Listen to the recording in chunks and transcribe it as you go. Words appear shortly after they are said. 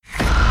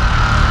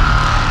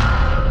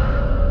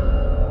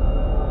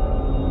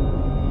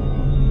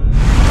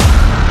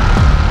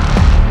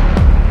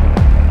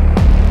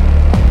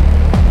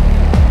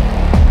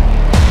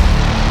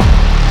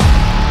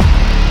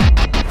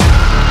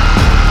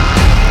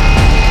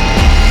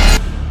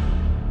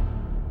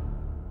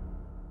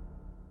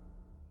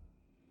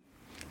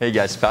Hey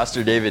guys,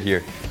 Pastor David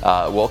here.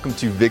 Welcome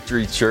to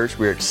Victory Church.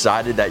 We're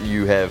excited that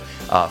you have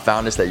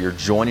found us, that you're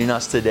joining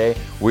us today.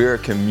 We're a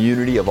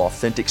community of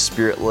authentic,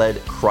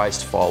 Spirit-led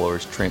Christ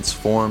followers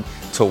transformed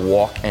to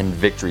walk in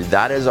victory.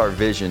 That is our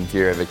vision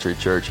here at Victory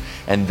Church,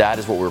 and that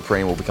is what we're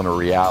praying will become a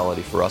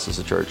reality for us as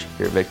a church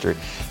here at Victory.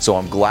 So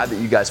I'm glad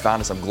that you guys found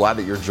us. I'm glad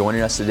that you're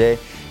joining us today,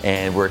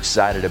 and we're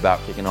excited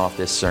about kicking off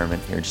this sermon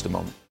here in just a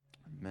moment.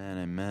 Amen,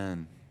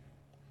 amen.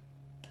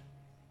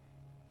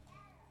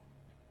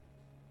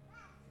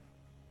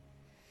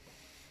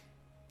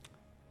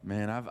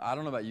 Man, I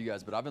don't know about you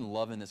guys, but I've been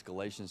loving this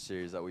Galatians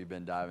series that we've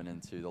been diving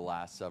into the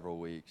last several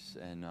weeks.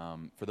 And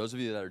for those of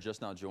you that are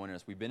just now joining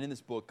us, we've been in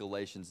this book,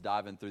 Galatians,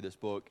 diving through this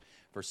book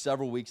for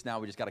several weeks now.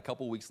 We just got a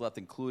couple weeks left,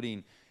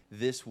 including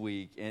this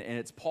week. And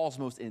it's Paul's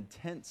most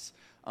intense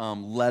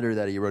letter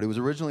that he wrote. It was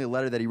originally a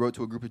letter that he wrote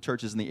to a group of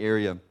churches in the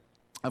area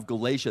of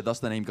Galatia, thus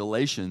the name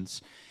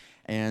Galatians.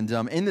 And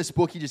in this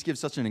book, he just gives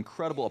such an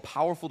incredible, a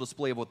powerful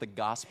display of what the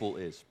gospel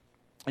is.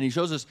 And he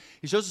shows us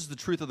the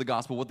truth of the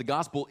gospel, what the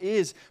gospel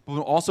is, but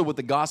also what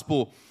the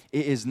gospel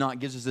is not.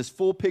 Gives us this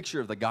full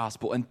picture of the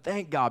gospel. And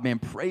thank God, man,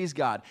 praise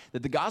God,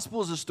 that the gospel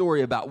is a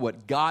story about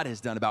what God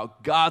has done,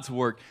 about God's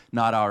work,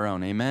 not our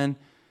own. Amen?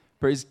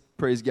 Praise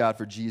God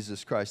for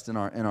Jesus Christ in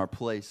our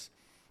place.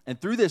 And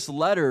through this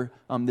letter,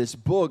 this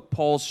book,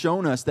 Paul's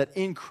shown us that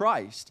in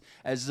Christ,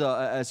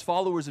 as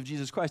followers of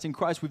Jesus Christ, in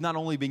Christ, we've not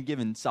only been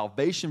given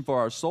salvation for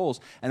our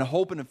souls and a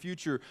hope and a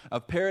future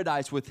of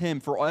paradise with Him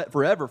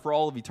forever, for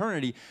all of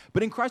eternity,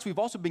 but in Christ, we've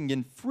also been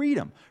given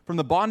freedom from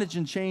the bondage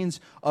and chains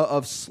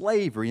of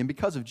slavery. And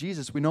because of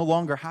Jesus, we no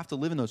longer have to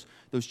live in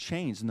those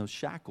chains and those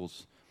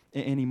shackles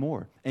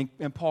anymore.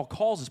 And Paul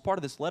calls, as part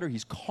of this letter,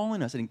 he's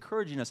calling us and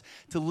encouraging us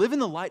to live in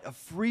the light of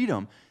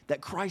freedom that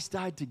Christ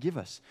died to give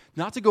us.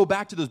 Not to go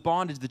back to those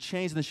bondage, the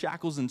chains and the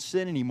shackles and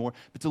sin anymore,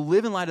 but to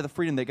live in light of the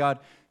freedom that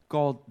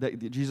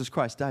that Jesus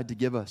Christ died to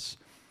give us.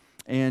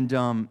 And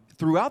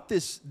throughout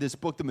this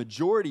book, the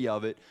majority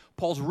of it,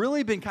 Paul's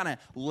really been kind of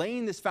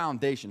laying this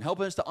foundation,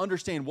 helping us to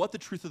understand what the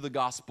truth of the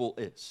gospel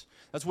is.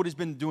 That's what he's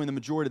been doing the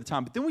majority of the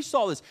time. But then we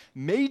saw this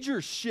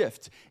major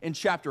shift in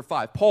chapter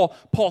 5.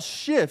 Paul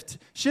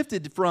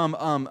shifted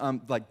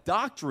from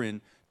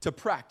doctrine to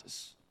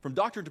practice. From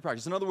doctrine to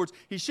practice. In other words,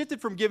 he shifted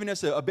from giving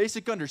us a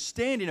basic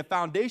understanding, a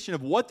foundation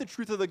of what the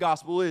truth of the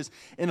gospel is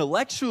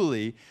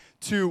intellectually,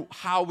 to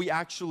how we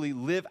actually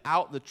live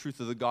out the truth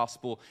of the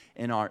gospel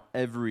in our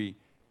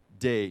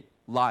everyday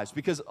lives.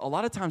 Because a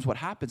lot of times what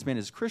happens, man,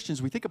 as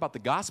Christians, we think about the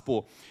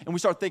gospel and we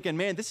start thinking,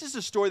 man, this is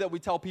a story that we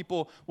tell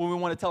people when we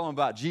want to tell them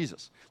about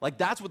Jesus. Like,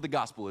 that's what the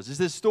gospel is. It's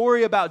this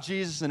story about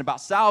Jesus and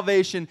about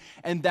salvation,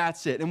 and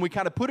that's it. And we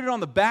kind of put it on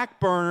the back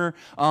burner,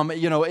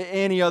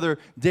 any other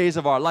days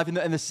of our life.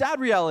 And the sad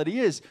reality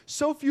is,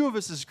 so few of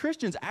us as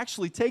Christians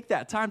actually take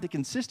that time to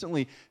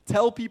consistently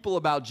tell people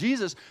about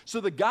Jesus. So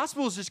the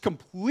gospel is just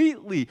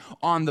completely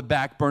on the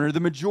back burner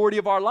the majority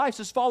of our lives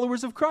as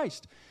followers of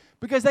Christ.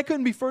 Because that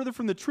couldn't be further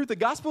from the truth. The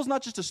gospel is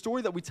not just a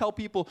story that we tell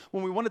people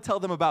when we want to tell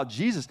them about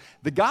Jesus.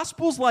 The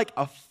gospel is like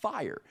a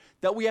fire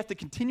that we have to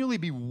continually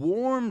be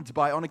warmed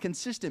by on a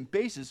consistent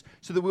basis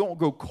so that we won't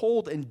go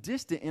cold and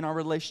distant in our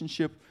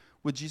relationship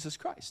with Jesus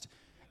Christ.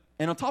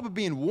 And on top of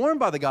being warmed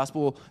by the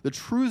gospel, the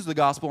truths of the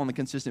gospel on a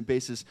consistent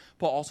basis,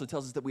 Paul also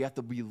tells us that we have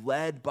to be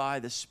led by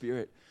the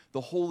Spirit,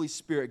 the Holy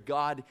Spirit,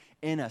 God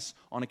in us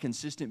on a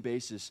consistent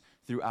basis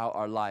throughout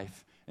our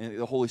life. And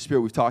the Holy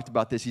Spirit, we've talked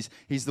about this.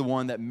 He's the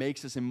one that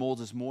makes us and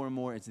molds us more and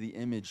more into the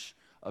image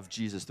of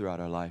Jesus throughout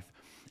our life.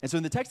 And so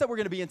in the text that we're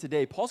going to be in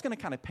today, Paul's going to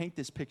kind of paint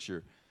this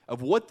picture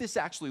of what this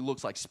actually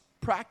looks like,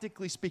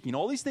 practically speaking.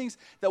 All these things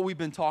that we've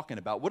been talking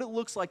about, what it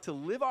looks like to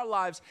live our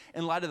lives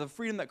in light of the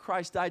freedom that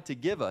Christ died to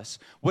give us,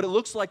 what it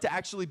looks like to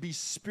actually be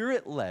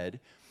Spirit-led,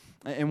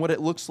 and what it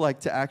looks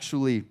like to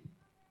actually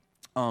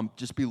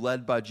just be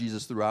led by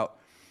Jesus throughout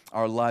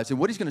our lives. And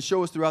what he's going to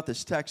show us throughout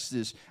this text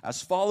is,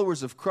 as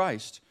followers of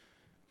Christ,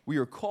 we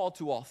are called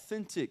to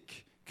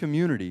authentic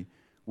community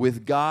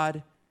with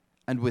God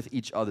and with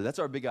each other. That's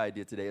our big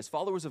idea today. As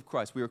followers of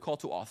Christ, we are called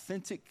to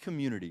authentic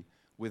community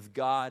with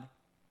God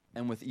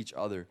and with each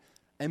other.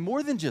 And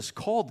more than just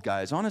called,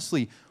 guys,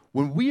 honestly,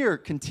 when we are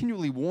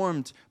continually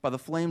warmed by the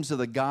flames of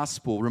the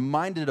gospel,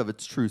 reminded of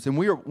its truth, and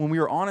when we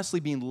are honestly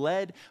being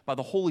led by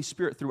the Holy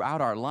Spirit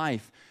throughout our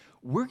life,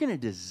 we're going to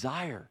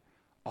desire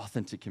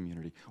authentic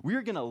community. We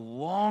are going to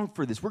long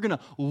for this. We're going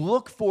to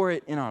look for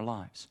it in our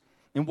lives.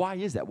 And why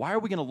is that? Why are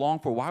we going to long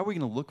for it? Why are we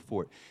going to look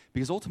for it?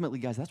 Because ultimately,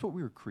 guys, that's what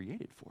we were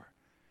created for.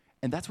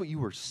 And that's what you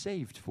were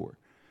saved for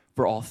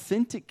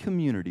authentic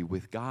community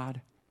with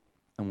God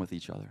and with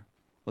each other.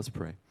 Let's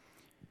pray.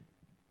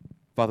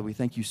 Father, we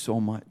thank you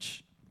so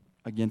much,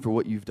 again, for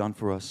what you've done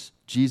for us.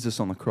 Jesus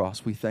on the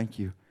cross, we thank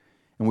you.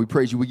 And we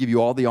praise you. We give you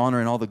all the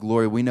honor and all the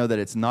glory. We know that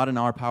it's not in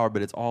our power,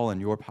 but it's all in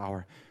your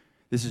power.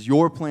 This is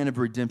your plan of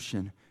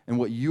redemption and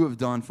what you have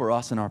done for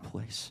us in our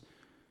place.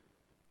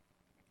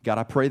 God,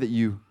 I pray that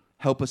you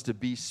help us to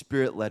be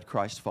Spirit-led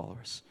Christ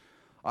followers.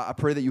 I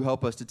pray that you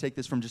help us to take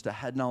this from just a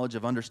head knowledge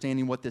of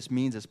understanding what this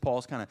means as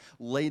Paul's kind of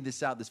laid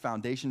this out, this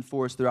foundation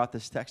for us throughout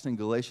this text in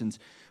Galatians,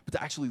 but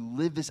to actually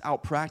live this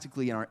out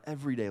practically in our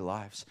everyday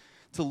lives,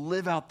 to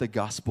live out the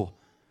gospel,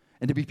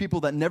 and to be people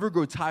that never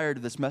grow tired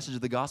of this message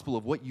of the gospel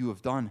of what you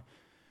have done,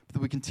 but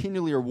that we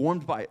continually are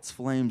warmed by its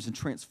flames and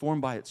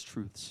transformed by its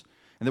truths,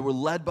 and that we're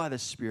led by the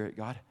Spirit,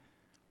 God.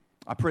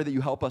 I pray that you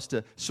help us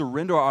to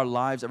surrender our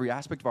lives, every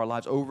aspect of our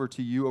lives, over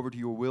to you, over to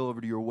your will, over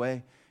to your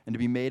way, and to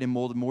be made and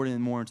molded more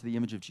and more into the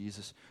image of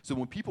Jesus. So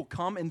when people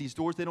come in these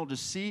doors, they don't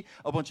just see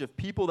a bunch of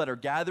people that are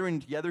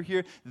gathering together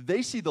here.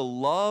 They see the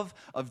love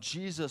of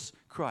Jesus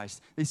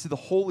Christ. They see the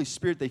Holy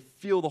Spirit. They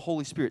feel the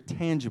Holy Spirit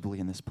tangibly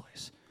in this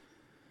place.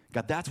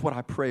 God, that's what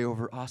I pray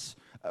over us,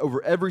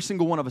 over every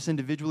single one of us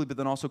individually, but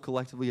then also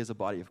collectively as a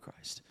body of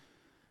Christ.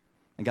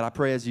 And God, I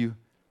pray as you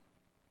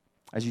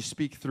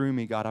speak through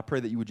me, God, I pray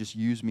that you would just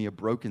use me, a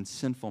broken,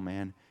 sinful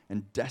man,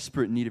 in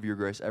desperate need of your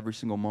grace every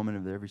single moment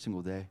of every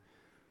single day.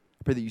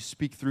 I pray that you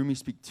speak through me,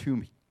 speak to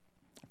me.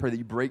 I pray that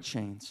you break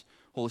chains.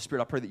 Holy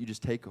Spirit, I pray that you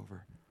just take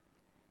over.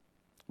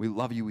 We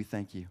love you. We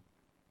thank you.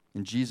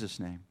 In Jesus'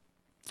 name,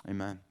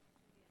 amen.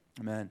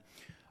 Amen.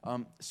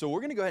 So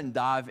we're going to go ahead and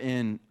dive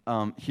in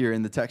here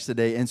in the text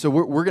today. And so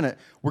we're going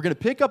to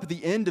pick up at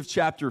the end of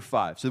chapter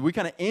 5. So we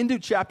kind of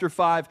ended chapter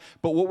 5,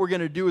 but what we're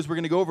going to do is we're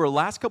going to go over the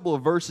last couple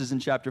of verses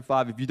in chapter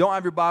 5. If you don't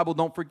have your Bible,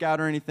 don't freak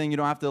out or anything. You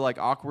don't have to like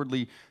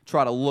awkwardly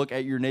try to look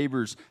at your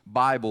neighbor's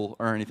Bible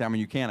or anything. I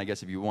mean, you can, I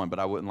guess, if you want, but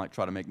I wouldn't like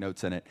try to make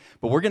notes in it.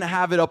 But we're going to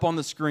have it up on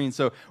the screen.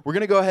 So we're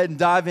going to go ahead and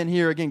dive in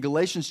here again.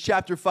 Galatians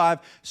chapter 5,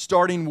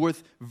 starting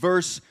with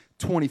verse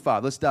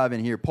 25. Let's dive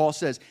in here. Paul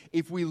says,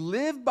 if we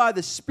live by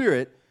the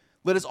Spirit,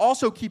 let us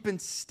also keep in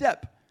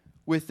step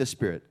with the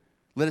Spirit.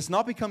 Let us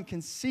not become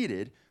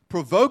conceited,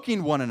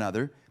 provoking one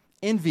another,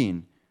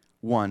 envying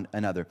one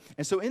another.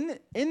 And so in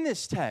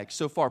this text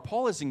so far,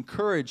 Paul has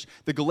encouraged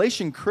the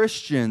Galatian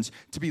Christians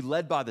to be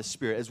led by the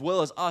Spirit, as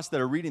well as us that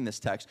are reading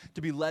this text,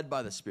 to be led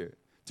by the Spirit,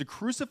 to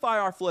crucify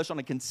our flesh on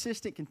a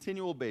consistent,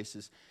 continual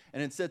basis,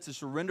 and instead to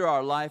surrender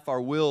our life,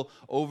 our will,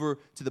 over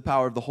to the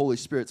power of the Holy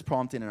Spirit's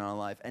prompting in our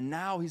life. And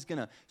now he's going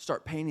to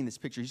start painting this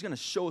picture. He's going to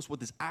show us what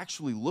this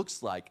actually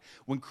looks like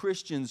when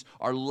Christians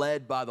are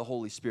led by the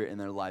Holy Spirit in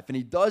their life. And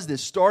he does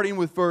this starting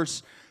with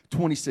verse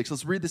 26.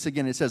 Let's read this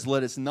again. It says,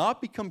 let us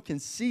not become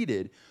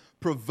conceited,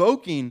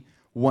 provoking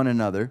one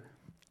another,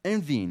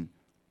 envying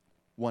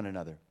one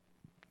another.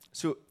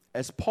 So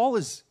as Paul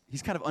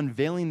he's kind of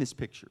unveiling this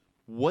picture,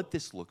 what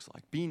this looks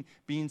like,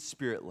 being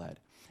Spirit-led.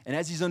 And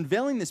as he's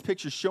unveiling this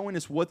picture, showing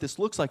us what this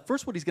looks like,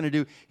 first what he's going to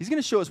do, he's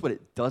going to show us what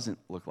it doesn't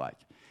look like.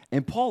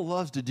 And Paul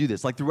loves to do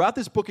this. Like throughout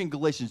this book in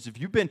Galatians, if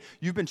you've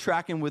been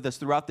tracking with us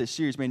throughout this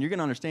series, man, you're going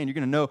to understand, you're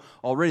going to know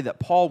already that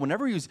Paul,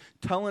 whenever he was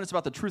telling us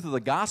about the truth of the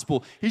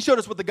gospel, he showed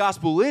us what the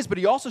gospel is, but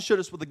he also showed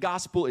us what the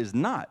gospel is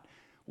not.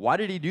 Why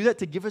did he do that?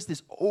 To give us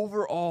this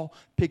overall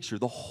picture,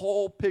 the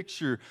whole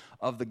picture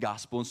of the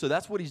gospel. And so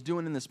that's what he's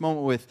doing in this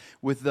moment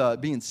with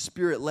being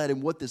Spirit-led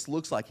and what this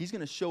looks like. He's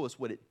going to show us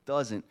what it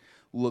doesn't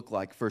look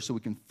like first, so we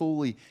can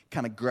fully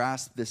kind of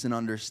grasp this and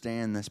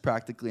understand this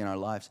practically in our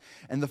lives.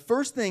 And the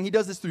first thing, he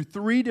does this through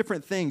three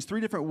different things,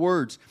 three different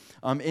words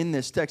in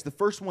this text. The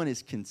first one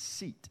is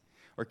conceit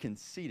or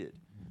conceited.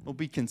 Don't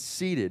be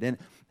conceited.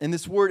 And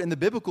this word in the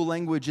biblical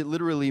language, it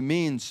literally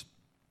means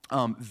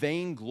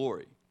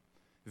vainglory.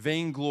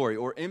 Vainglory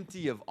or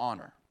empty of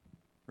honor,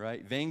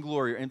 right?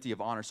 Vainglory or empty of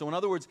honor. So in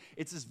other words,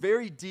 it's this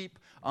very deep,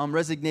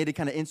 resignated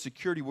kind of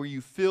insecurity where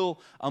you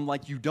feel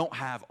like you don't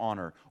have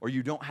honor or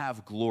you don't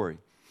have glory.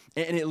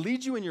 And it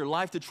leads you in your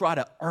life to try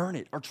to earn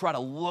it or try to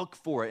look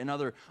for it in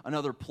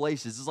other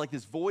places. It's like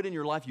this void in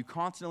your life. You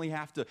constantly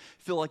have to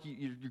feel like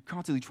you're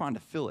constantly trying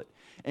to fill it.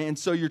 And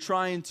so you're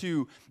trying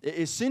to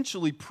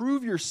essentially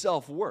prove your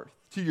self-worth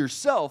to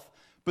yourself,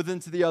 but then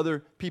to the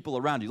other people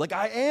around you. Like,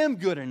 I am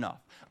good enough.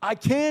 I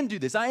can do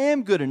this. I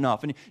am good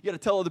enough. And you got to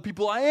tell other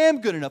people, I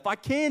am good enough. I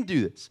can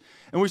do this.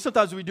 And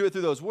sometimes we do it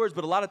through those words,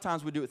 but a lot of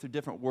times we do it through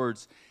different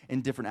words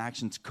and different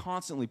actions,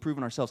 constantly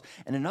proving ourselves.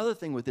 And another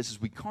thing with this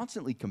is we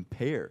constantly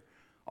compare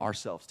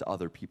ourselves to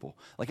other people.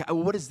 Like,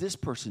 what does this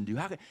person do?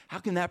 How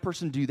can that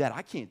person do that?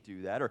 I can't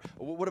do that. Or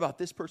what about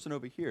this person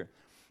over here?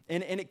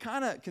 And it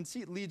kind of,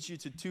 conceit leads you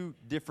to two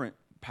different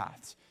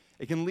paths.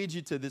 It can lead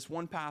you to this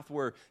one path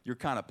where you're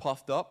kind of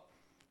puffed up,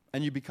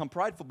 and you become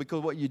prideful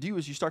because what you do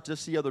is you start to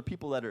see other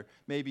people that are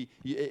maybe,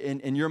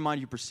 in your mind,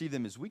 you perceive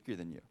them as weaker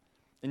than you.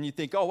 And you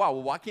think, oh, wow,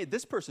 well, why can't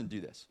this person do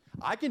this?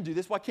 I can do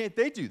this. Why can't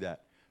they do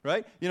that?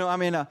 Right?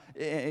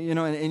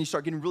 And you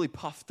start getting really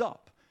puffed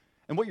up.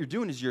 And what you're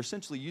doing is you're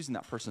essentially using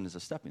that person as a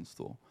stepping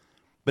stool.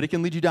 But it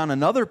can lead you down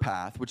another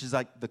path, which is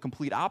like the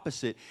complete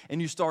opposite.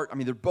 And you start,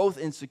 they're both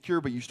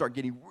insecure, but you start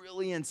getting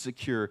really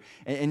insecure.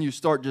 And you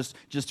start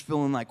just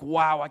feeling like,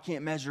 wow, I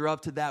can't measure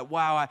up to that.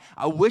 Wow,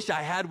 I wish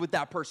I had what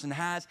that person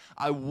has.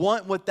 I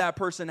want what that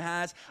person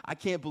has. I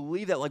can't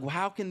believe that. Like, well,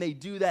 how can they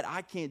do that?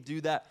 I can't do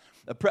that.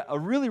 a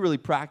really, really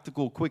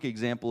practical, quick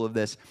example of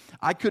this.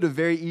 I could have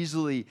very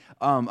easily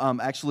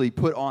actually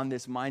put on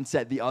this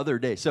mindset the other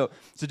day. So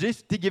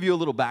just to give you a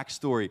little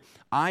backstory,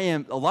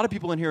 a lot of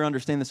people in here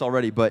understand this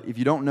already, but if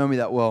you don't know me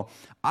that well,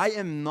 I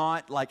am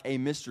not like a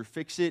Mr.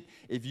 Fix-It.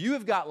 If you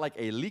have got like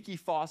a leaky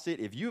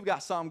faucet, if you've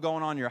got something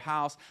going on in your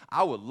house,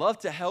 I would love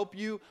to help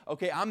you.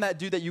 Okay, I'm that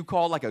dude that you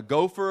call like a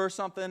gopher or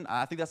something.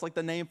 I think that's like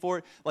the name for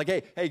it. Like,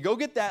 hey, go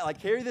get that.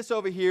 Like, carry this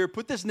over here.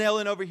 Put this nail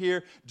in over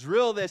here.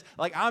 Drill this.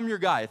 Like, I'm your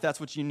guy if that's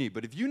what you need.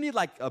 But if you need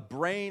like a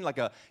brain, like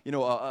a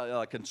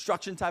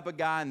construction type of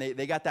guy, and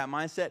they got that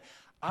mindset,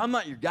 I'm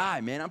not your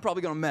guy, man. I'm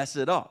probably going to mess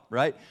it up,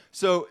 right?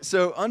 So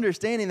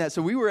understanding that,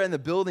 so we were in the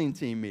building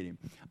team meeting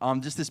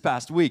just this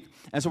past week.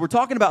 And so we're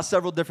talking about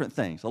several different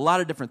things, a lot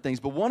of different things.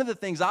 But one of the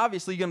things,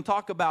 obviously, you're going to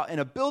talk about in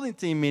a building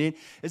team meeting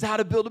is how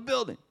to build a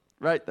building,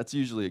 right? That's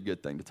usually a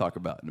good thing to talk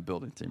about in a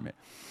building team meeting.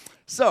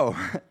 So,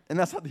 and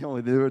that's not the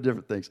only, there are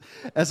different things.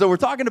 And so we're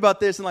talking about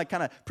this and like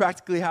kind of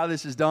practically how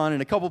this is done.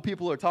 And a couple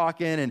people are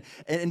talking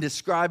and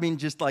describing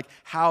just like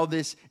how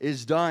this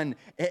is done.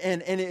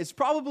 And it's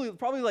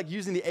probably like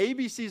using the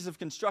ABCs of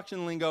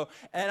construction lingo.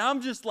 And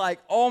I'm just like,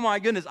 oh my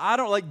goodness, I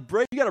don't like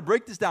you got to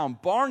break this down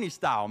Barney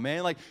style,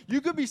 man. Like you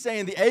could be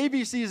saying the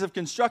ABCs of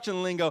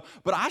construction lingo,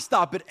 but I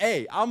stop at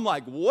A. I'm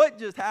like, what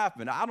just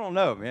happened? I don't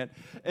know, man.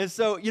 And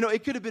so,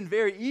 it could have been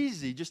very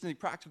easy, just in a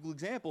practical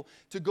example,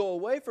 to go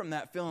away from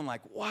that feeling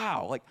like,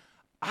 wow, like,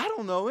 I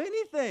don't know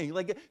anything.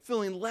 Like,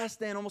 feeling less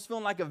than, almost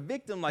feeling like a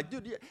victim. Like,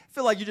 dude, I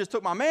feel like you just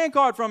took my man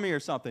card from me or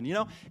something,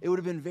 It would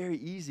have been very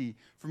easy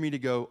for me to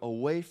go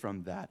away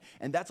from that.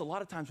 And that's a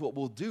lot of times what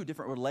we'll do,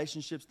 different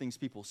relationships, things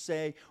people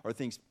say or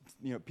things,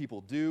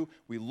 people do.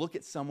 We look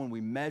at someone,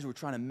 we're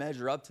trying to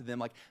measure up to them.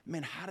 Like,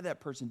 man, how did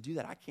that person do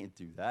that? I can't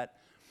do that.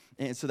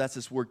 And so that's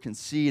this word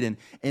conceit.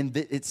 And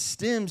it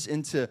stems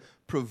into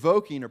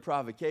provoking or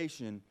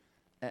provocation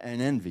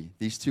and envy,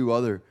 these two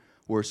other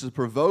words. So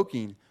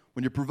provoking,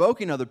 when you're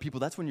provoking other people,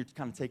 that's when you're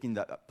kind of taking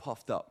that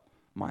puffed up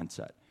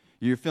mindset.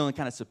 You're feeling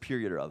kind of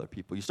superior to other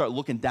people. You start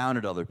looking down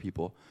at other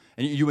people.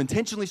 And you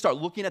intentionally start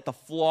looking at the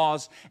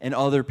flaws in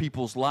other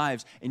people's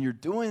lives. And you're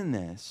doing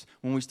this,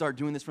 when we start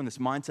doing this from this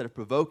mindset of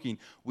provoking,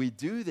 we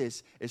do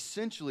this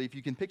essentially, if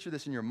you can picture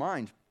this in your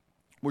mind,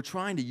 we're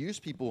trying to use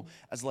people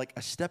as like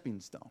a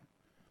stepping stone.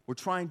 We're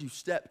trying to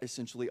step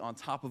essentially on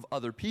top of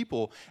other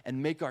people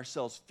and make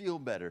ourselves feel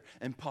better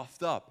and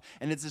puffed up.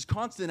 And it's this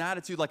constant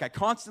attitude, like I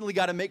constantly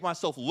got to make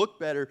myself look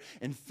better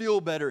and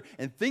feel better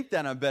and think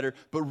that I'm better.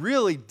 But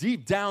really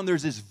deep down,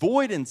 there's this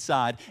void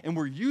inside, and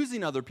we're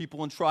using other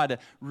people and try to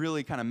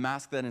really kind of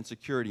mask that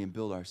insecurity and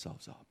build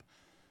ourselves up.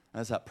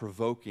 That's that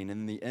provoking.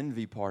 And the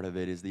envy part of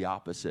it is the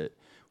opposite,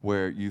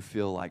 where you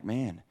feel like,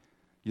 man,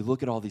 you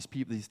look at all these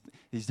people,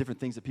 these different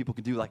things that people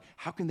can do. Like,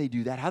 how can they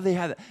do that? How do they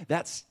have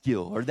that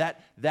skill or that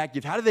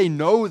gift? How do they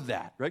know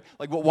that, right?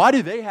 Like, well, why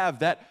do they have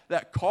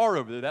that car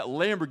over there, that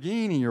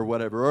Lamborghini or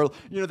whatever, or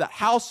that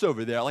house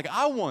over there? Like,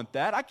 I want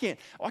that.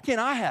 Why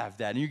can't I have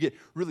that? And you get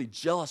really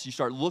jealous. You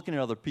start looking at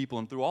other people,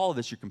 and through all of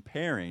this, you're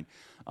comparing.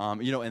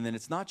 And then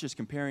it's not just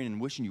comparing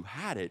and wishing you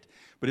had it,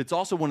 but it's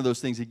also one of those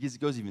things that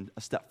goes even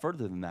a step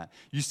further than that.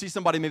 You see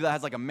somebody maybe that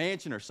has like a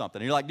mansion or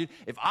something, and you're like, dude,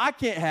 if I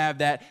can't have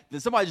that, then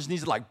somebody just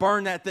needs to like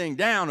burn that thing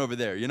down over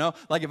there,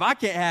 Like if I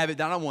can't have it,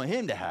 then I don't want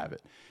him to have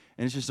it.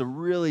 And it's just a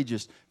really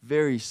just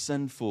very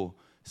sinful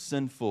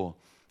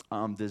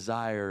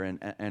desire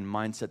and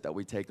mindset that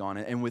we take on.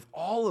 And with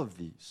all of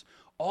these,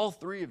 all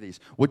three of these,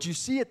 what you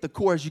see at the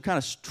core as you kind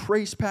of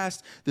trace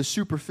past the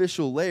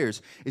superficial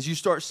layers is you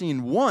start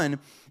seeing, one,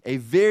 a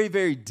very,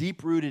 very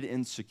deep-rooted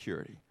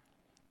insecurity.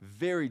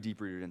 Very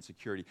deep-rooted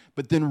insecurity.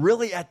 But then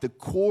really at the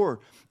core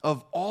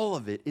of all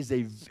of it is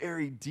a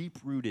very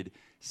deep-rooted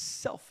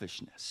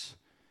selfishness.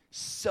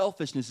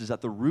 Selfishness is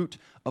at the root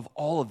of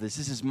all of this.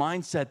 This is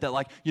mindset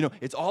that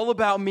it's all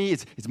about me.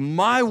 It's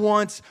my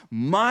wants,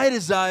 my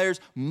desires,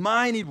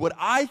 my need, what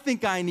I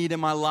think I need in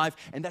my life.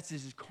 And that's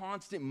this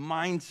constant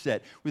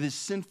mindset with this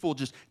sinful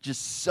just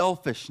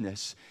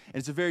selfishness. And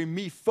it's a very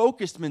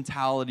me-focused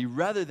mentality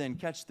rather than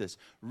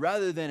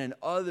an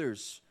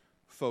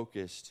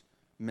others-focused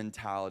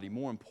mentality.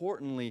 More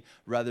importantly,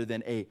 rather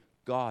than a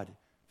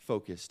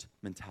God-focused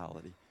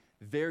mentality.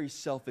 Very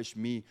selfish,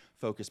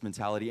 me-focused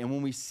mentality. And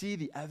when we see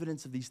the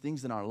evidence of these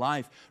things in our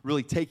life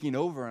really taking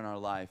over in our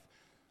life,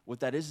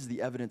 what that is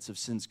the evidence of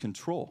sin's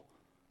control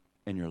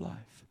in your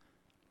life.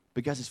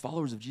 Because as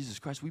followers of Jesus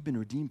Christ, we've been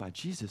redeemed by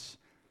Jesus.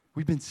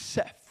 We've been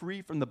set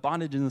free from the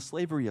bondage and the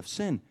slavery of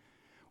sin,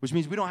 which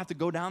means we don't have to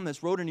go down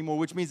this road anymore,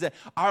 which means that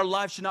our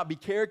life should not be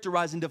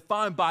characterized and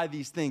defined by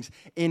these things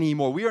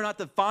anymore. We are not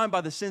defined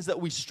by the sins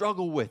that we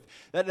struggle with.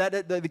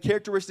 The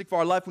characteristic for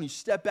our life, when you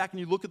step back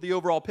and you look at the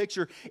overall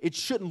picture, it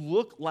shouldn't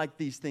look like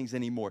these things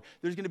anymore.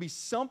 There's going to be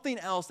something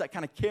else that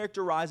kind of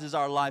characterizes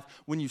our life.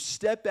 When you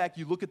step back,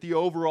 you look at the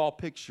overall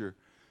picture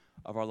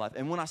of our life.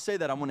 And when I say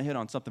that, I want to hit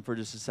on something for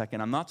just a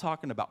second. I'm not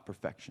talking about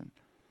perfection.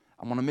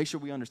 I want to make sure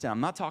we understand. I'm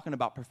not talking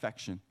about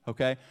perfection,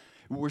 okay?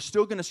 We're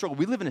still going to struggle.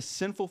 We live in a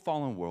sinful,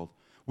 fallen world.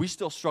 We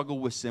still struggle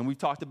with sin. We've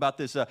talked about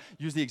this,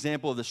 use the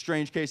example of the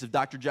strange case of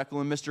Dr. Jekyll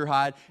and Mr.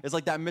 Hyde. It's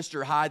like that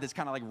Mr. Hyde that's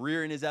kind of like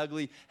rearing his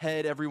ugly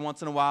head every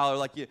once in a while, or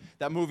like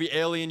that movie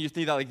Alien, you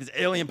see that like this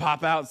alien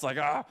pop out. It's like,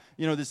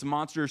 this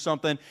monster or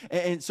something.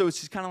 And so it's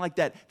just kind of like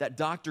that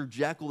Dr.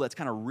 Jekyll that's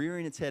kind of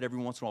rearing its head every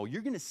once in a while.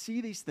 You're going to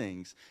see these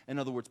things, in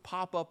other words,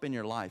 pop up in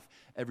your life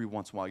every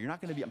once in a while. You're not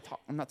going to be,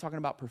 I'm not talking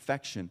about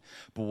perfection,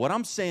 but what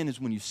I'm saying is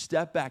when you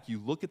step back, you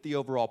look at the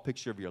overall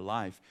picture of your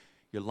life's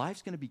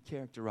going to be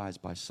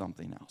characterized by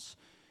something else.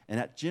 And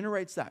that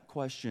generates that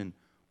question,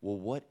 well,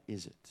 what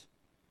is it?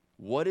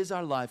 What is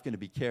our life going to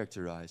be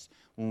characterized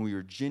when we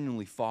are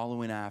genuinely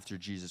following after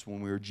Jesus, when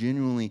we are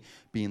genuinely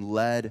being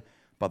led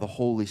by the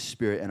Holy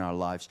Spirit in our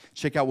lives?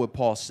 Check out what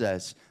Paul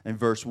says in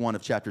verse 1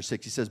 of chapter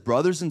 6. He says,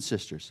 brothers and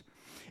sisters,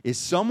 if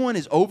someone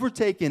is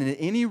overtaken in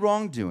any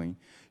wrongdoing,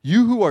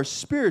 you who are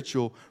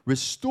spiritual,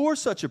 restore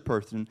such a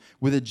person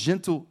with a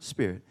gentle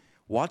spirit,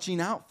 watching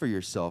out for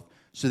yourself,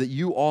 so that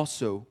you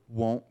also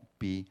won't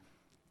be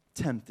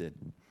tempted.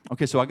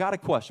 Okay, so I got a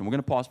question. We're going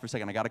to pause for a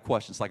second. I got a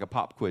question. It's like a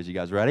pop quiz. You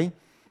guys ready?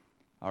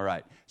 All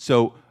right.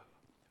 So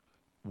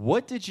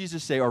what did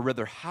Jesus say, or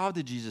rather, how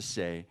did Jesus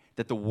say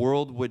that the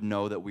world would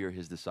know that we are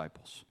his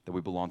disciples, that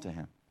we belong to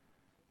him?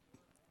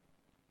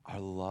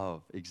 Our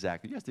love,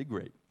 exactly. You guys did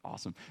great.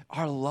 Awesome.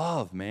 Our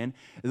love, man.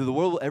 The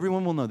world,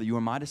 everyone will know that you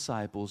are my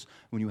disciples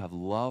when you have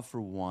love for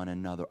one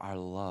another. Our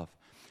love.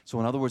 So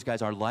in other words,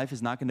 guys, our life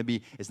is not going to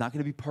be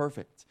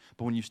perfect.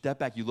 But when you step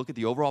back, you look at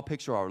the overall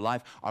picture of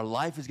our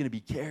life is going to be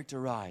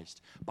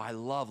characterized by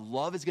love.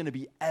 Love is going to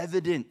be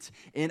evident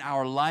in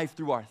our life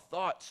through our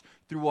thoughts,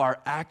 through our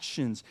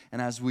actions.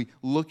 And as we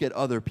look at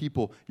other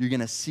people, you're going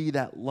to see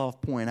that love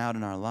pouring out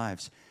in our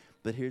lives.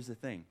 But here's the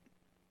thing.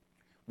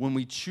 When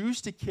we choose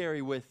to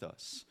carry with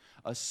us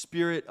a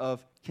spirit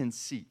of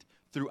conceit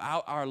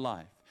throughout our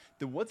life,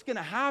 then what's going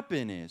to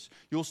happen is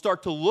you'll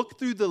start to look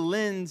through the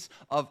lens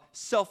of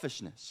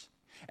selfishness.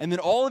 And then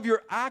all of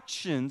your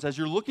actions, as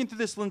you're looking through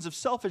this lens of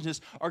selfishness,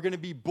 are going to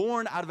be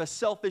born out of a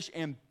selfish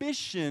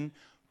ambition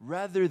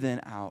rather than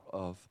out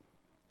of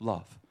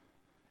love.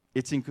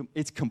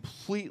 It's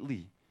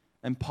completely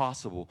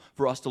impossible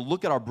for us to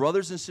look at our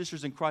brothers and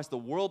sisters in Christ, the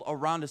world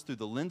around us, through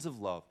the lens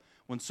of love,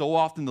 when so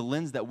often the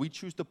lens that we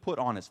choose to put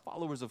on as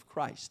followers of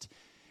Christ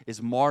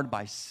is marred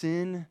by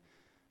sin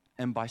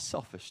and by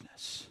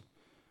selfishness.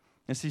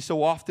 And see,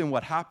 so often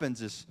what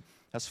happens is,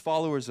 as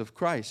followers of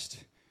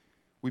Christ,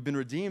 we've been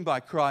redeemed by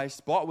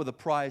Christ, bought with a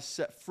price,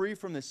 set free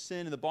from the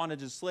sin and the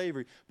bondage of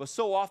slavery. But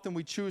so often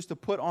we choose to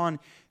put on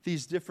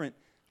these different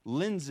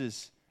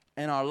lenses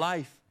in our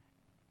life,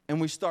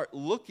 and we start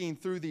looking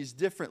through these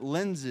different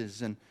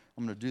lenses. And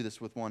I'm going to do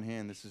this with one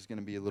hand. This is going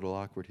to be a little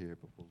awkward here,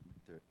 but we'll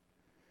do it.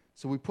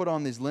 So we put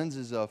on these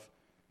lenses of,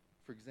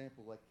 for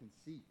example, like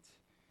conceit.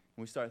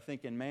 And we start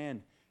thinking,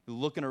 man,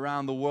 looking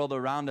around the world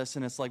around us,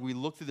 and it's like we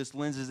look through this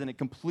lenses, and it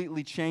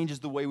completely changes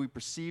the way we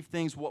perceive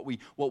things, what we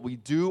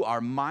do, our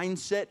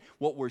mindset,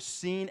 what we're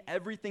seeing.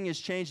 Everything has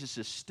changed. It's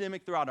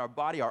systemic throughout our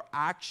body, our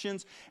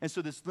actions. And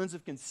so this lens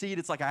of conceit,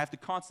 it's like I have to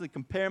constantly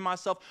compare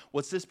myself.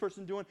 What's this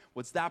person doing?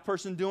 What's that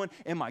person doing?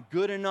 Am I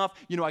good enough?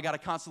 I got to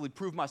constantly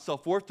prove my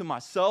self-worth to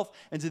myself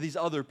and to these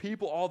other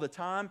people all the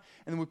time.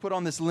 And then we put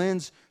on this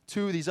lens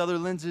too, these other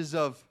lenses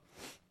of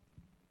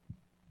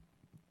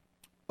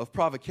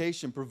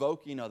provocation,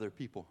 provoking other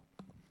people,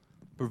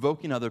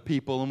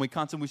 and we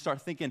constantly start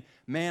thinking,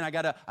 man, I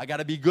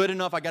gotta be good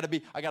enough. I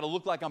gotta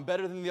look like I'm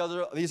better than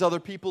these other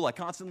people. I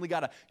constantly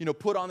gotta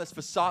put on this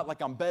facade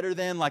like I'm better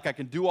than, like I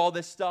can do all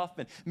this stuff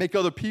and make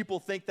other people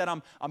think that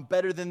I'm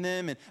better than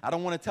them. And I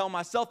don't want to tell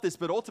myself this,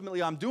 but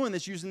ultimately I'm doing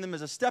this, using them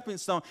as a stepping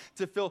stone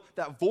to fill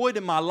that void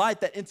in my life,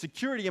 that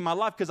insecurity in my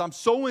life, because I'm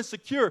so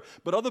insecure.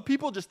 But other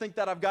people just think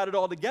that I've got it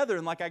all together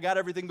and like I got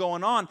everything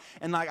going on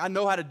and like I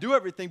know how to do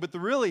everything. But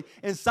really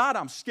inside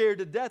I'm scared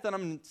to death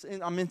and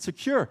I'm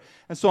insecure.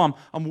 And so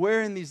I'm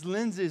wearing these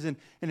lenses, and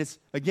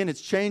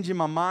it's changing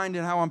my mind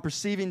and how I'm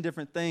perceiving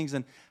different things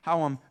and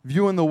how I'm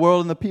viewing the world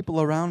and the people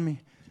around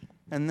me.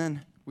 And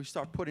then we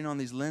start putting on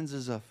these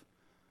lenses of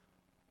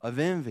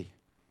envy,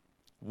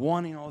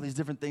 wanting all these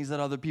different things that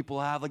other people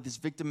have, like this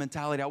victim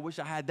mentality. I wish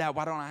I had that.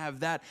 Why don't I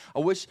have that? I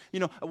wish,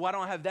 why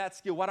don't I have that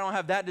skill? Why don't I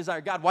have that desire?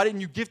 God, why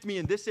didn't you gift me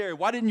in this area?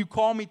 Why didn't you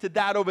call me to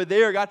that over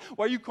there? God,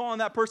 why are you calling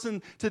that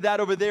person to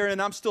that over there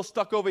and I'm still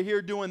stuck over here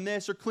doing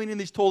this or cleaning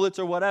these toilets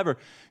or whatever?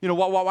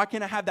 Why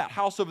can't I have that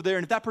house over there?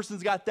 And if that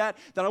person's got that,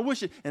 then I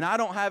wish it, and I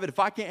don't have it. If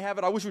I can't have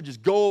it, I wish it would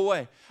just go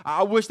away.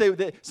 I wish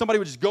somebody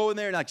would just go in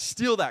there and like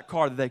steal that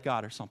car that they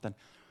got or something.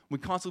 We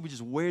constantly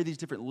just wear these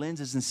different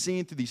lenses and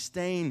seeing through these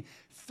stained,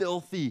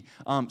 filthy,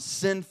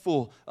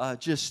 sinful,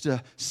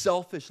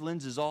 selfish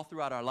lenses all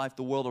throughout our life.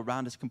 The world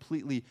around us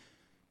completely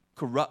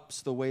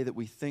corrupts the way that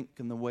we think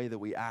and the way that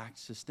we act.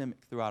 Systemic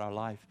throughout our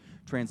life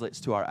translates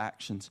to our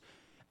actions.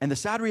 And the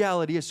sad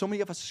reality is so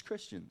many of us as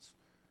Christians,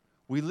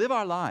 we live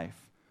our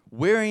life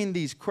wearing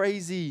these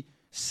crazy,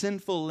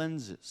 sinful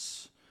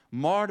lenses,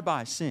 marred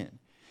by sin.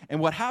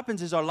 And what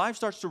happens is our life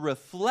starts to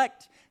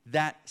reflect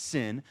that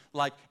sin,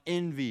 like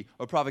envy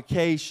or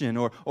provocation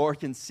or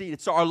conceit.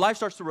 So our life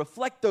starts to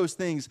reflect those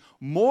things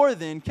more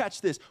than,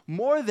 catch this,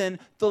 more than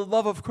the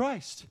love of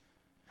Christ.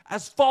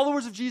 As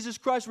followers of Jesus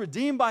Christ,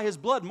 redeemed by His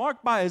blood,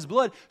 marked by His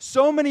blood,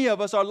 so many of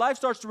us, our life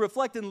starts to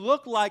reflect and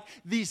look like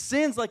these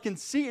sins, like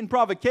conceit and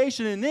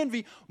provocation and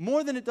envy,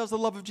 more than it does the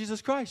love of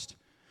Jesus Christ.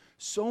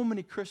 So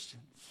many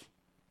Christians,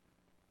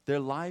 their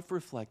life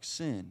reflects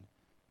sin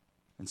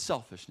and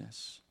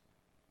selfishness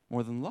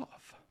more than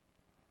love.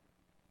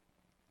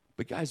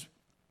 But guys,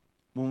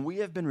 when we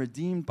have been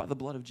redeemed by the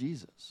blood of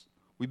Jesus,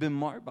 we've been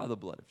marked by the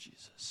blood of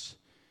Jesus,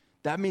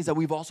 that means that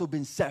we've also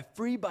been set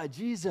free by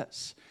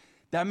Jesus.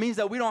 That means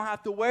that we don't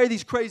have to wear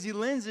these crazy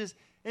lenses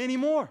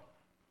anymore.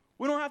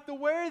 We don't have to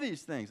wear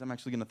these things. I'm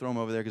actually going to throw them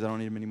over there because I don't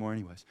need them anymore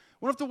anyways.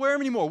 We don't have to wear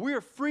them anymore. We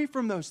are free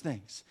from those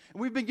things.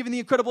 And we've been given the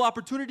incredible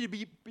opportunity to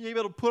be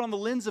able to put on the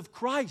lens of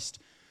Christ,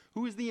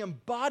 who is the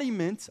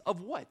embodiment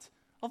of what?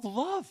 Of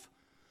love.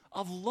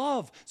 Of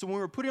love. So when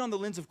we're putting on the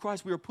lens of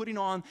Christ, we are putting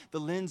on the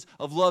lens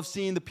of love,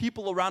 seeing the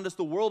people around us,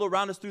 the world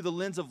around us through the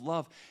lens of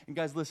love. And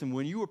guys, listen,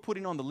 when you are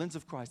putting on the lens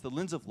of Christ, the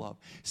lens of love,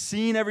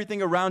 seeing everything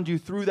around you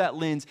through that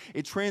lens,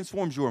 it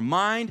transforms your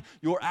mind,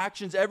 your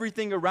actions,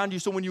 everything around you.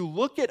 So when you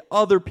look at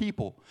other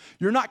people,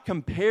 you're not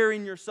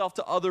comparing yourself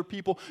to other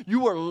people.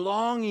 You are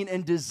longing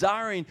and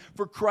desiring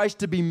for Christ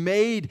to be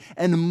made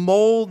and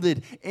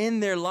molded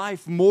in their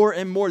life more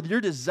and more. You're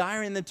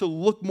desiring them to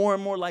look more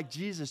and more like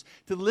Jesus,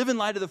 to live in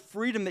light of the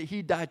freedom that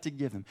He died to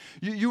give them.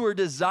 You are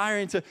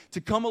desiring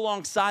to come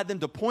alongside them,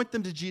 to point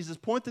them to Jesus,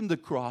 point them to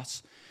the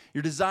cross.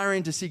 You're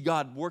desiring to see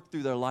God work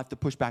through their life to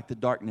push back the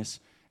darkness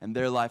in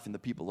their life and the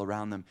people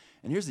around them.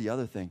 And here's the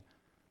other thing.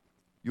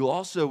 You'll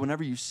also,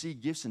 whenever you see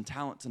gifts and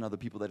talents in other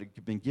people that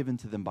have been given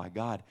to them by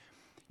God,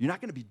 you're not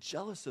going to be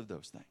jealous of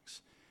those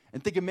things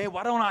and thinking, man,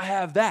 why don't I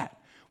have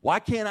that? Why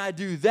can't I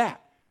do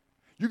that?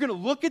 You're going to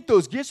look at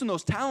those gifts and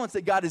those talents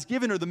that God has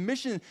given, or the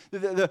mission,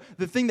 the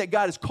thing that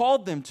God has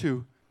called them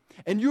to,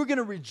 and you're going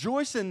to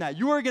rejoice in that.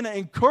 You are going to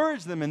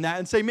encourage them in that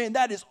and say, man,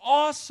 that is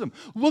awesome.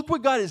 Look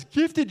what God has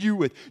gifted you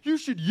with. You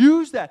should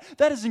use that.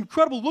 That is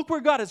incredible. Look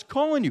where God is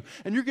calling you.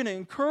 And you're going to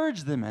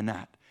encourage them in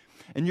that.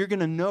 And you're going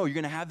to know, you're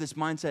going to have this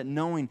mindset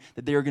knowing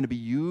that they are going to be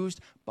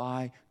used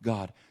by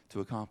God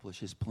to accomplish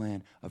His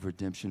plan of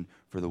redemption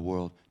for the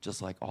world,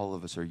 just like all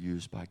of us are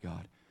used by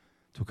God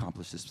to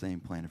accomplish this same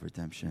plan of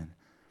redemption.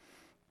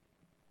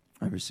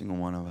 Every single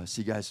one of us.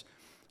 See, guys,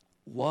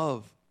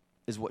 love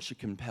is what should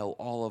compel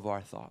all of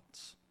our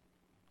thoughts,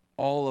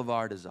 all of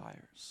our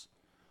desires,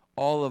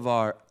 all of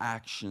our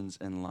actions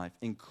in life,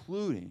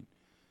 including,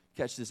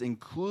 catch this,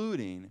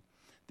 including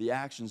the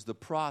actions, the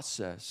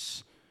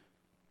process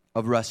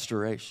of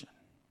restoration.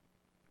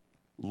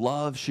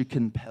 Love should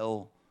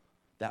compel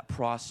that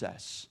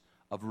process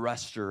of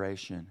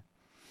restoration.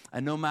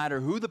 And no matter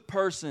who the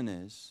person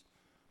is,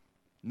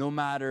 no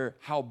matter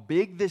how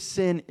big the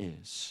sin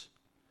is,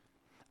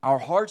 our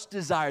heart's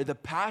desire, the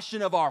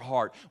passion of our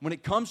heart, when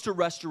it comes to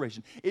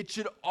restoration, it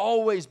should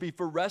always be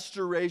for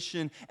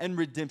restoration and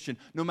redemption,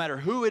 no matter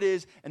who it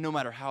is and no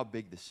matter how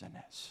big the sin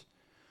is.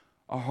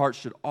 Our heart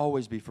should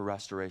always be for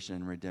restoration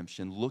and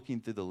redemption, looking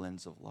through the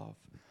lens of love.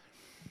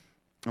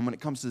 And when it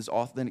comes to this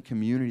authentic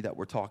community that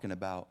we're talking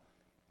about,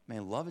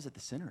 man, love is at the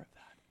center of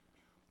that.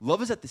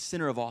 Love is at the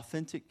center of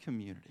authentic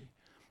community.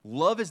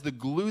 Love is the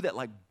glue that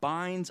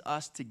binds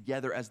us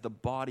together as the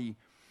body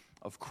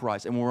of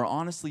Christ. And when we're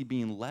honestly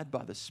being led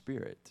by the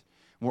Spirit,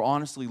 we're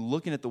honestly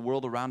looking at the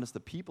world around us, the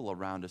people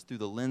around us through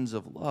the lens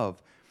of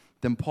love,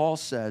 then Paul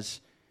says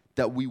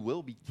that we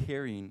will be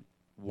carrying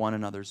one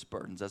another's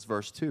burdens. That's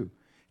verse 2.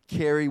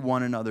 Carry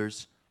one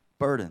another's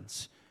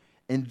burdens.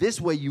 In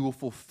this way you will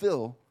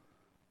fulfill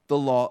the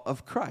law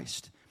of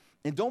Christ.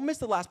 And don't miss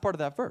the last part of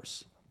that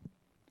verse.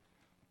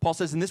 Paul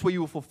says, in this way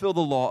you will fulfill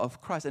the law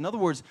of Christ. In other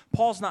words,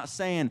 Paul's not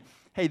saying,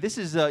 hey, this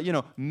is,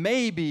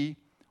 maybe,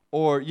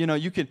 or,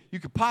 you could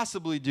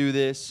possibly do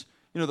this.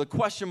 The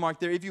question mark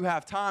there, if you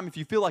have time, if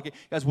you feel like it.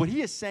 Guys, what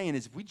he is saying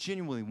is if we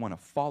genuinely want to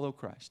follow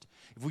Christ,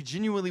 if we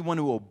genuinely want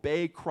to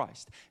obey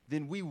Christ,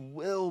 then we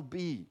will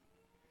be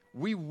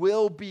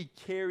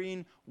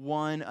carrying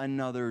one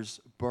another's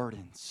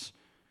burdens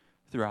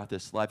throughout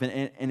this life.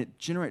 And it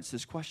generates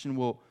this question,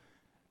 well,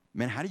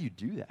 man, how do you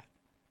do that?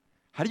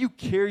 How do you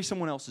carry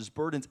someone else's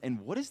burdens,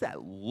 and what does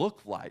that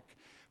look like?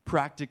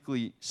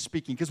 Practically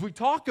speaking, because we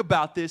talk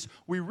about this,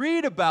 we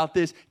read about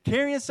this,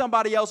 carrying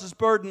somebody else's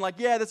burden,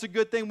 yeah, that's a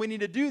good thing, we need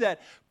to do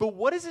that. But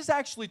what does this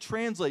actually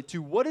translate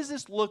to? What does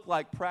this look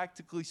like,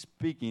 practically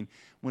speaking,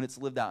 when it's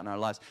lived out in our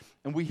lives?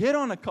 And we hit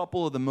on a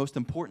couple of the most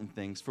important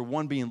things, for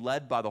one, being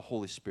led by the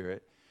Holy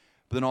Spirit,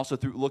 but then also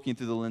looking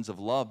through the lens of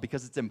love,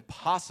 because it's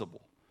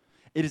impossible.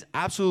 It is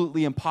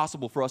absolutely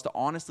impossible for us to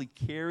honestly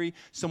carry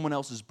someone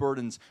else's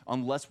burdens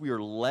unless we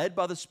are led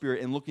by the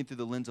Spirit and looking through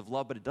the lens of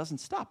love, but it doesn't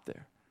stop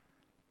there.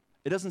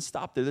 It doesn't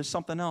stop there. There's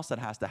something else that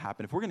has to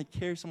happen. If we're going to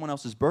carry someone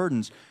else's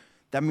burdens,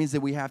 that means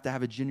that we have to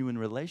have a genuine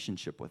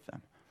relationship with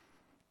them.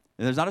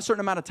 And there's not a certain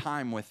amount of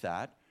time with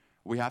that.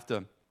 We have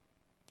to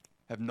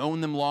have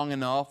known them long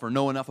enough or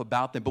know enough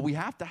about them, but we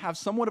have to have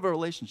somewhat of a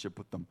relationship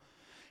with them.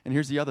 And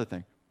here's the other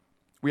thing.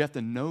 We have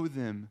to know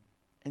them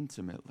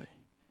intimately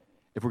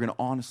if we're going to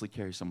honestly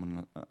carry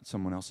someone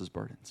else's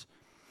burdens.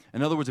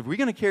 In other words, if we're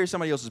going to carry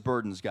somebody else's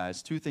burdens,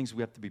 guys, two things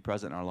we have to be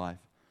present in our life: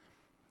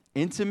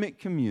 intimate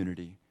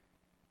community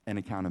and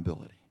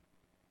accountability.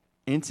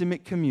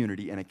 Intimate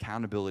community and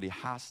accountability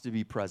has to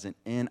be present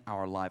in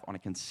our life on a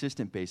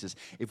consistent basis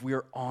if we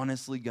are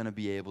honestly going to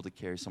be able to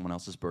carry someone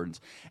else's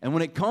burdens. And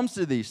when it comes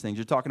to these things,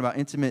 you're talking about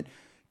intimate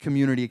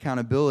community,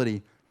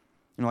 accountability.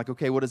 You're like,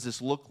 okay, what does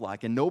this look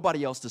like? And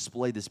nobody else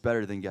displayed this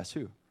better than, guess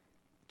who?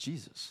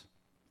 Jesus.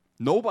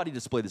 Nobody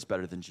displayed this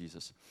better than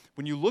Jesus.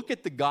 When you look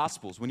at the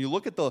Gospels, when you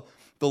look at the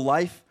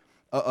life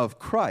of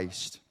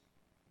Christ,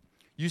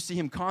 you see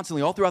him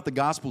constantly, all throughout the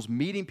Gospels,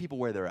 meeting people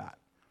where they're at.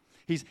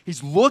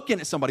 He's looking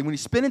at somebody. When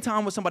he's spending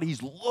time with somebody,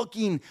 he's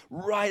looking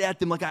right at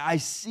them like, I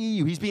see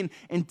you. He's being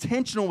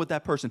intentional with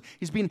that person.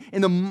 He's being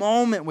in the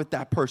moment with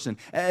that person,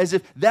 as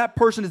if that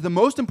person is the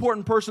most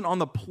important person on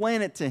the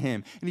planet to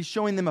him. And he's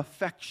showing them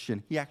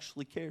affection. He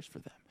actually cares for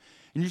them.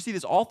 And you see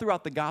this all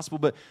throughout the gospel,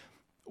 but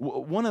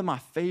one of my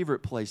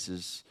favorite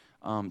places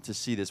to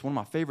see this, one of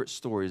my favorite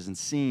stories and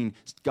seeing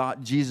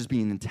Jesus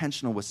being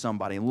intentional with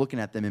somebody and looking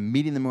at them and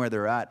meeting them where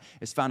they're at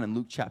is found in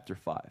Luke chapter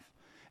 5.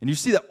 And you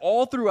see that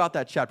all throughout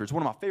that chapter. It's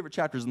one of my favorite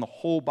chapters in the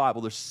whole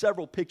Bible. There's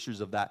several pictures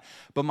of that.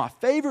 But my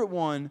favorite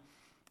one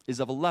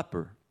is of a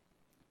leper.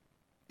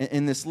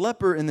 And this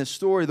leper in this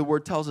story, the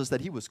word tells us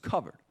that he was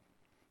covered.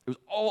 It was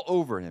all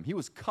over him. He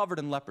was covered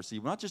in leprosy,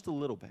 not just a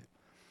little bit.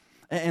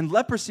 And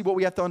leprosy, what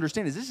we have to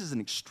understand is this is an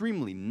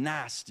extremely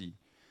nasty,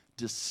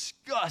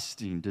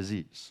 disgusting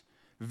disease.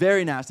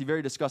 Very nasty,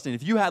 very disgusting.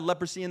 If you had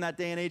leprosy in that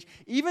day and age,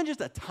 even just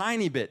a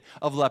tiny bit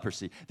of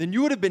leprosy, then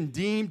you would have been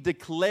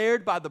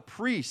declared by the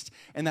priest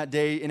in that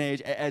day and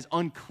age as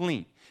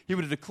unclean. He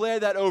would have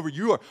declared that over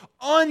you. You are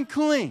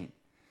unclean.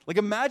 Like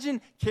imagine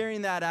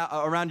carrying that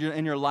out around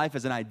in your life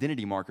as an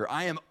identity marker.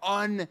 I am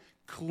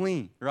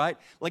unclean, right?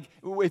 Like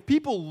if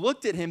people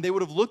looked at him, they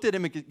would have looked at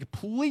him in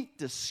complete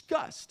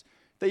disgust.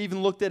 They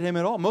even looked at him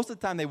at all. Most of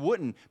the time they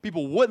wouldn't.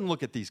 People wouldn't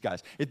look at these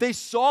guys. If they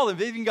saw them, if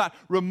they even got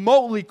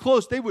remotely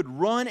close, they would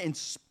run and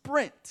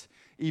sprint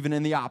even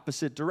in the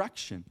opposite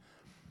direction.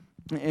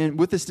 And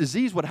with this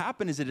disease, what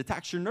happened is it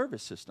attacks your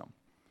nervous system.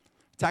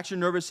 It attacks your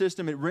nervous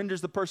system. It renders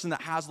the person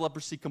that has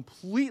leprosy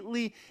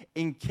completely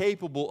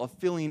incapable of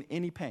feeling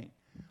any pain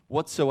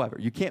whatsoever.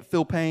 You can't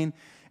feel pain.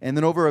 And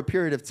then over a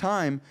period of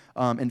time,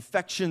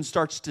 infection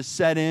starts to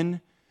set in.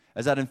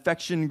 As that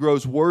infection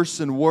grows worse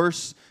and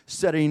worse,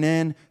 setting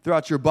in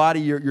throughout your body,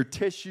 your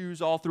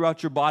tissues all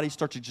throughout your body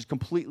start to just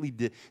completely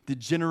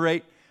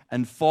degenerate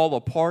and fall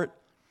apart.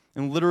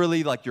 And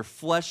literally, like your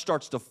flesh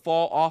starts to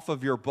fall off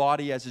of your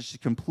body as it's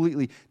just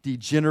completely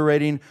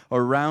degenerating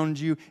around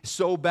you.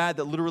 So bad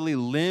that literally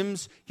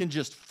limbs can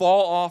just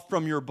fall off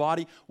from your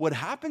body. What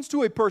happens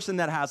to a person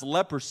that has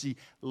leprosy,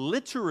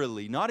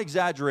 literally, not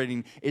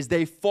exaggerating, is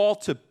they fall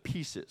to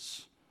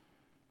pieces.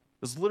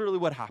 That's literally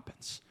what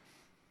happens.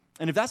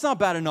 And if that's not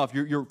bad enough,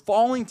 you're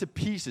falling to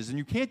pieces and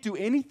you can't do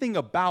anything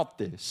about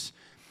this.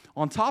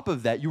 On top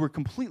of that, you were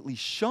completely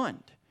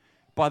shunned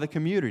by the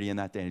community in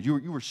that day.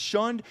 You were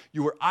shunned,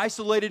 you were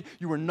isolated,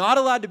 you were not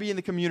allowed to be in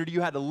the community, you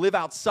had to live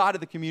outside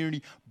of the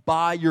community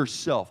by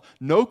yourself.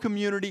 No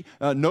community,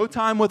 no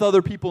time with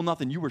other people,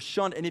 nothing. You were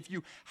shunned. And if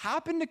you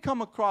happen to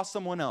come across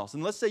someone else,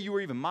 and let's say you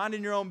were even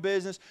minding your own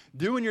business,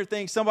 doing your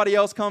thing, somebody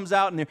else comes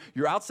out and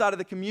you're outside of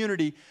the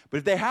community, but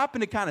if they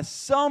happen to kind of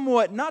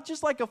somewhat, not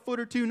just like a foot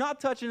or two,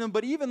 not touching them,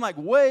 but even like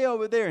way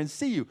over there and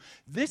see you,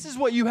 this is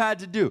what you had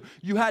to do.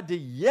 You had to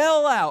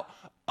yell out,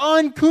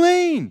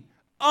 unclean,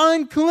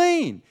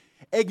 unclean,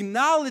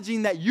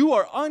 acknowledging that you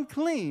are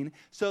unclean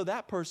so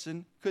that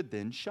person could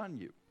then shun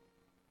you.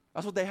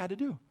 That's what they had to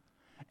do.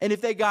 And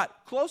if they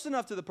got close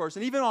enough to the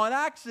person, even on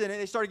accident,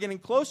 they started getting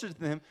closer to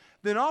them,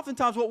 then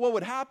oftentimes what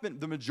would happen,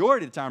 the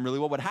majority of the time really,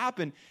 what would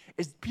happen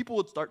is people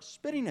would start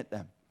spitting at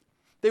them.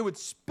 They would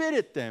spit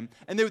at them,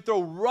 and they would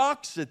throw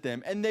rocks at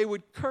them, and they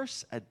would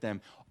curse at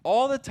them.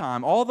 All the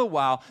time, all the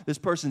while, this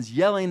person's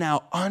yelling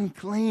out,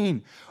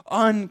 unclean,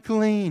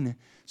 unclean,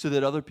 so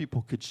that other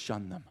people could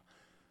shun them.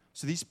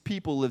 So these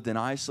people lived in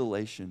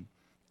isolation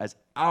as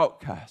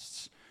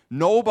outcasts.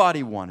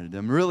 Nobody wanted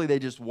them. Really, they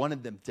just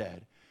wanted them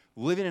dead.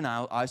 Living in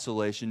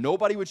isolation.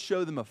 Nobody would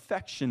show them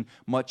affection,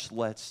 much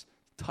less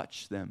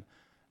touch them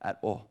at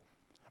all.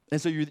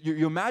 And so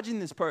you imagine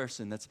this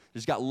person that's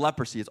just got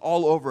leprosy. It's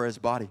all over his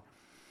body.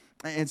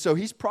 And so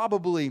he's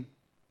probably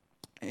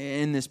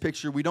in this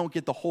picture. We don't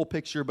get the whole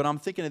picture, but I'm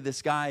thinking of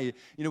this guy.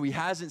 You know, he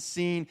hasn't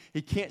seen,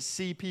 he can't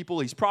see people.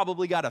 He's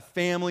probably got a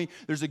family.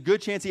 There's a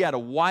good chance he had a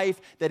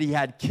wife, that he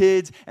had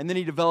kids, and then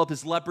he developed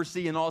his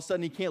leprosy, and all of a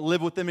sudden he can't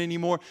live with them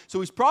anymore. So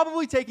he's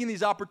probably taking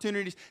these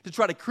opportunities to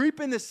try to creep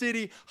in the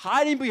city,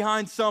 hiding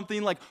behind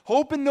something, like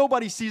hoping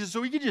nobody sees it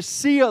so he can just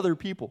see other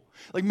people.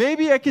 Like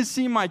maybe I can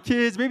see my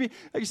kids, maybe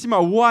I can see my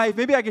wife,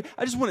 maybe I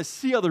just want to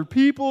see other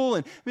people,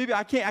 and maybe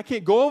I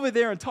can't go over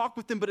there and talk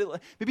with them,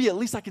 but maybe at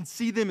least I can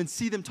see them and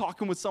see them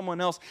talking with someone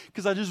else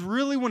because I just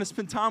really want to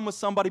spend time with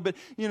somebody, but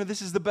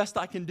this is the best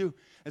I can do.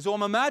 And so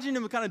I'm imagining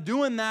him kind of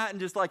doing that, and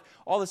just like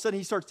all of a sudden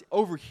he starts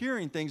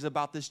overhearing things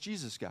about this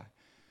Jesus guy.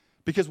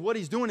 Because what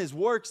he's doing is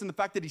works, and the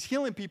fact that he's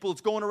healing people,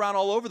 it's going around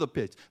all over the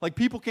pitch. Like,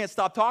 people can't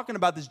stop talking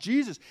about this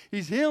Jesus.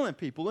 He's healing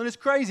people, and it's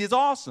crazy. It's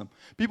awesome.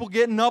 People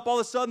getting up all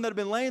of a sudden that have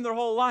been laying their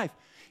whole life.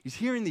 He's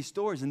hearing these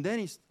stories, and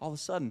then all of a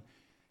sudden,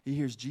 he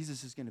hears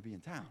Jesus is going to be in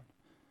town.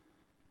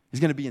 He's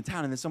going to be in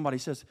town, and then somebody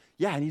says,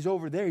 yeah, and he's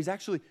over there.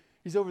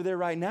 He's over there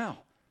right now.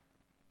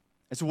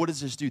 And so what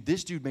does this do?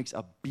 This dude makes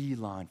a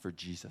beeline for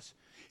Jesus.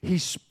 He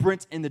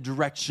sprints in the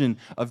direction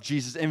of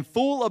Jesus in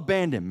full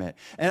abandonment.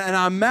 And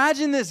I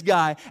imagine this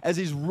guy, as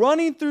he's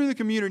running through the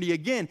community,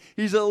 again,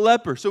 he's a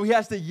leper, so he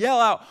has to yell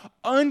out,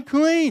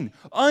 unclean,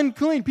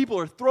 unclean. People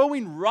are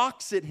throwing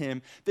rocks at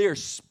him. They are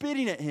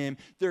spitting at him.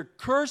 They're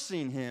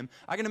cursing him.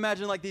 I can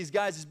imagine like these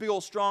guys, these big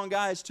old strong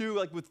guys too,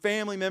 like with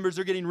family members,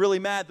 they're getting really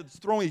mad that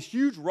they're throwing these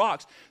huge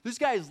rocks. This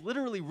guy is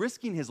literally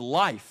risking his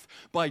life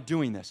by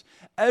doing this.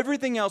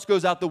 Everything else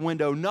goes out the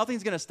window.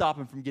 Nothing's going to stop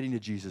him from getting to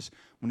Jesus.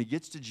 When he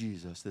gets to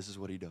Jesus, this is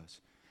what he does.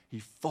 He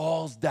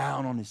falls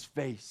down on his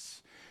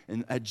face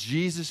and at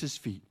Jesus'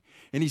 feet.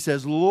 And he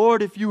says,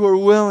 Lord, if you are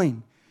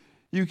willing,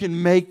 you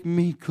can make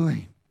me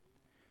clean.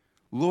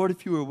 Lord,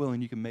 if you are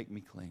willing, you can make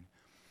me clean.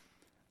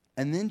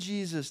 And then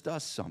Jesus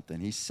does something.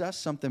 He says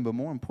something, but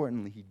more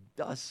importantly, he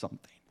does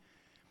something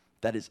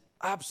that is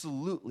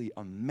absolutely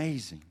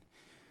amazing.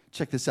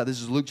 Check this out.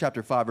 This is Luke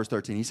chapter 5, verse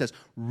 13. He says,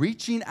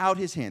 reaching out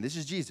his hand. This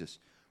is Jesus.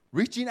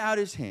 Reaching out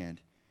his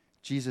hand,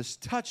 Jesus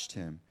touched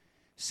him,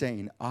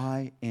 saying,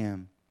 I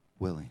am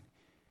willing.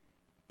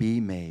 Be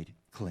made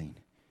clean.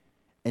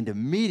 And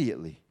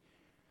immediately,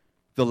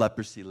 the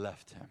leprosy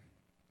left him.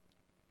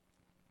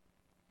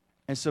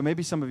 And so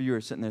maybe some of you are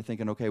sitting there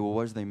thinking, okay, well,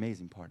 where's the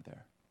amazing part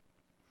there?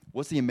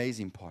 What's the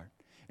amazing part?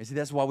 And see,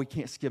 that's why we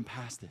can't skim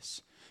past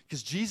this.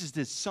 Because Jesus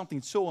did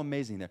something so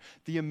amazing there.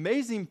 The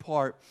amazing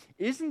part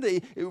isn't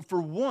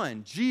for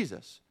one,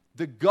 Jesus,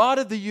 the God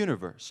of the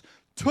universe,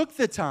 took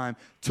the time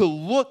to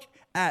look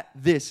at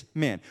this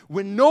man.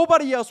 When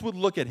nobody else would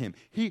look at him,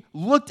 he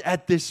looked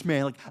at this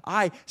man like,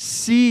 I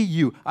see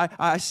you.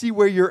 I see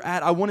where you're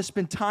at. I want to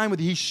spend time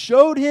with you. He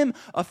showed him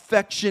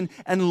affection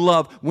and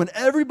love when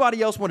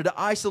everybody else wanted to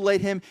isolate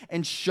him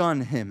and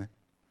shun him.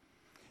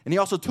 And he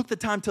also took the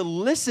time to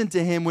listen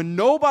to him when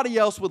nobody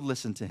else would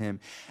listen to him.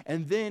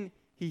 And then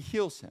he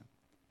heals him.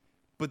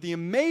 But the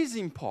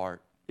amazing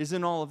part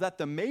isn't all of that.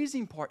 The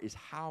amazing part is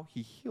how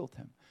he healed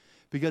him.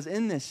 Because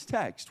in this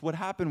text, what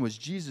happened was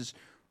Jesus,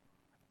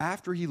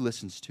 after he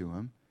listens to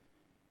him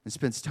and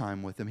spends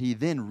time with him, he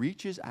then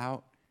reaches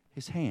out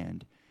his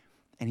hand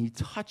and he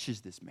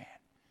touches this man.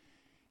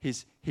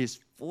 His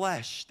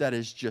flesh that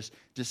is just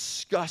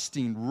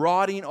disgusting,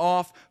 rotting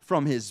off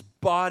from his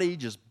body,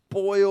 just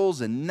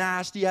boils and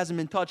nasty, hasn't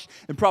been touched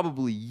in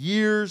probably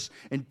years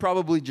and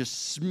probably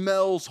just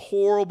smells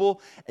horrible.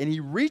 And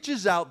he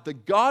reaches out, the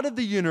God of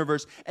the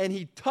universe, and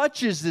he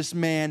touches this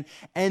man,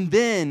 and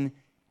then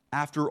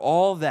after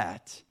all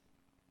that,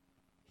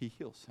 he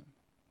heals him.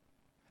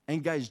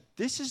 And guys,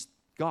 this is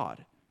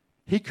God.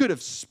 He could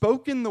have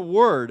spoken the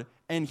word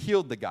and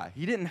healed the guy.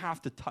 He didn't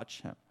have to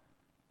touch him.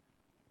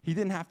 He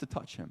didn't have to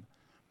touch him.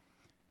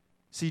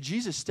 See,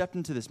 Jesus stepped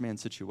into this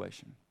man's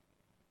situation.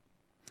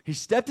 He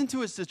stepped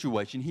into his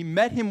situation. He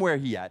met him where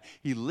he at.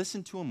 He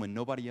listened to him when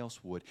nobody else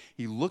would.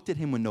 He looked at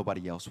him when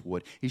nobody else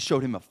would. He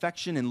showed him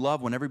affection and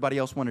love when everybody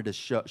else wanted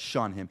to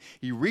shun him.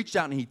 He reached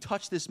out and he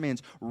touched this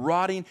man's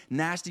rotting,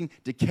 nasty,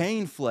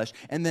 decaying flesh.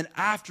 And then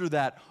after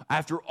that,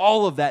 after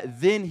all of that,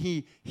 then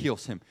he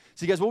heals him.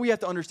 See, guys, what we have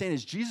to understand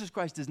is Jesus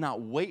Christ does not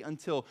wait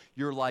until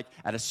you're like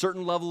at a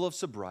certain level of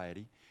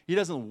sobriety. He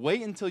doesn't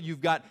wait until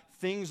you've got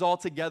things all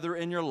together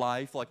in your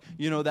life, like,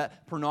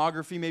 that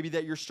pornography maybe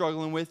that you're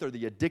struggling with, or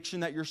the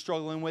addiction that you're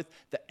struggling with,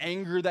 the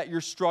anger that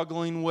you're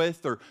struggling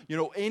with, or,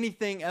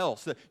 anything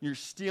else that you're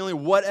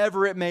stealing,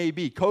 whatever it may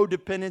be,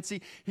 codependency.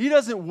 He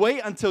doesn't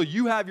wait until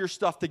you have your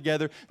stuff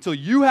together, until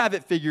you have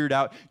it figured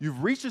out.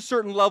 You've reached a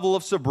certain level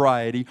of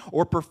sobriety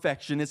or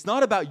perfection. It's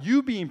not about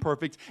you being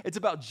perfect. It's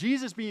about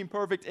Jesus being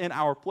perfect in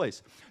our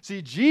place.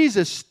 See,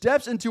 Jesus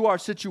steps into our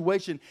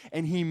situation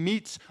and he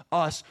meets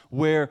us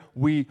where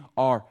we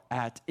are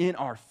at, in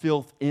our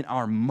filth, in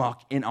our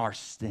muck, in our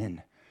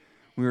sin.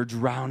 We are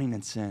drowning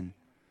in sin.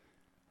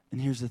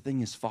 And here's the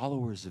thing, as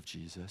followers of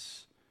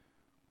Jesus,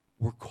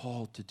 we're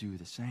called to do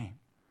the same.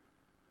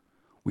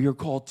 We are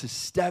called to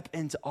step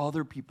into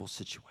other people's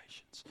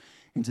situations,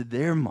 into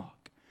their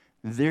muck,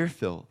 their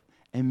filth,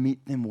 and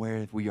meet them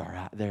where they are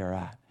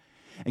at.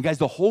 And guys,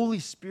 the Holy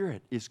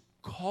Spirit is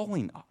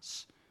calling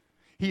us.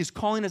 He is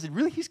calling us, and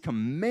really he's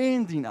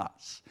commanding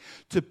us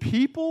to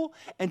people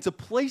and to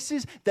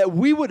places that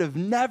we would have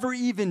never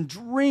even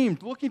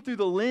dreamed. Looking through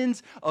the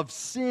lens of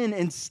sin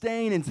and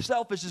stain and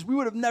selfishness, we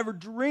would have never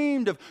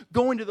dreamed of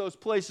going to those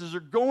places or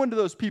going to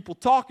those people,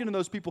 talking to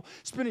those people,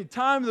 spending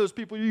time with those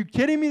people. Are you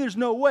kidding me? There's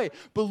no way.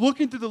 But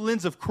looking through the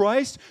lens of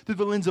Christ, through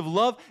the lens of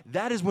love,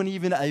 that is when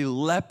even a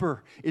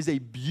leper is a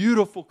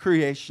beautiful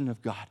creation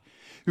of God,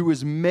 who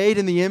was made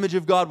in the image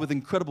of God with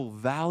incredible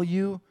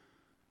value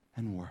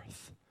and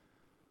worth.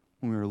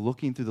 When we are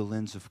looking through the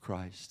lens of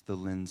Christ, the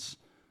lens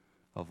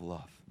of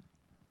love.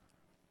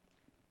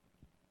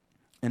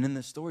 And in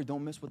this story,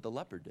 don't miss what the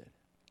leper did.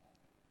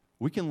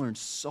 We can learn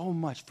so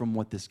much from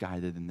what this guy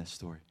did in this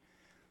story.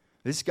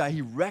 This guy,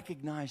 he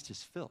recognized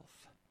his filth.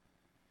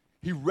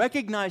 He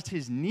recognized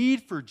his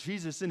need for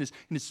Jesus in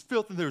his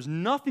filth, and there was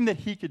nothing that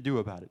he could do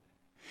about it.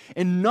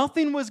 And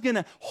nothing was going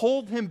to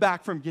hold him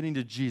back from getting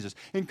to Jesus.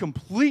 In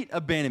complete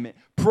abandonment,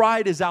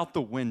 pride is out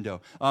the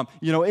window.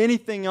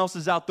 Anything else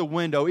is out the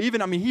window.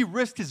 He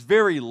risked his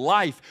very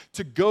life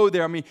to go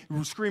there.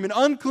 Screaming,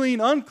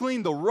 unclean,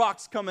 unclean, the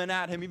rocks coming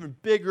at him, even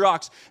big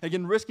rocks.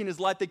 Again, risking his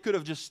life. They could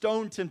have just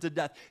stoned him to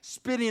death,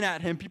 spitting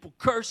at him, people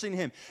cursing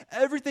him.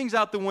 Everything's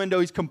out the window.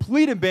 He's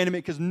complete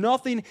abandonment because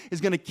nothing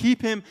is going to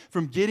keep him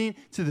from getting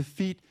to the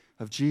feet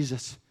of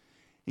Jesus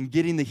and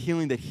getting the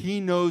healing that he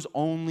knows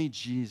only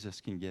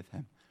Jesus can give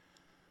him.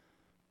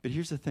 But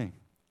here's the thing.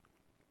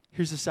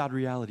 Here's the sad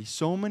reality.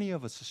 So many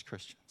of us as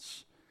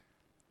Christians,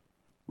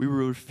 we will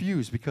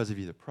refuse because of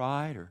either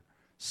pride or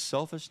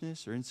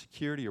selfishness or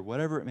insecurity or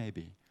whatever it may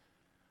be.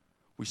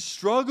 We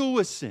struggle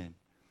with sin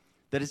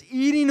that is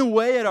eating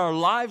away at our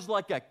lives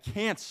like a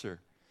cancer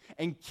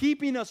and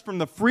keeping us from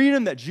the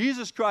freedom that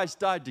Jesus Christ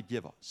died to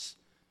give us.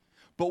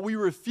 But we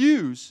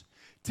refuse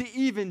to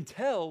even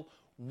tell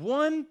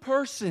one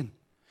person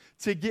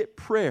to get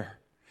prayer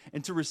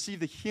and to receive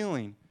the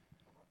healing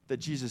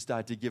that Jesus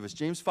died to give us.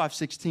 James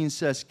 5:16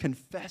 says,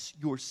 confess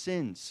your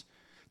sins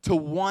to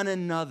one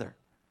another.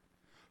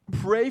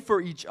 Pray for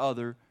each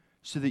other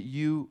so that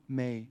you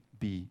may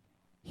be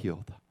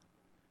healed.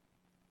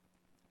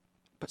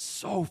 But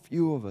so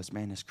few of us,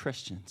 man, as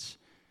Christians,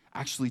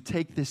 actually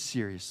take this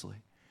seriously.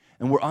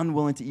 And we're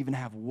unwilling to even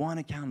have one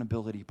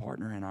accountability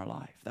partner in our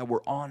life that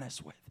we're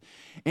honest with.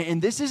 And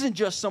this isn't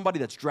just somebody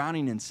that's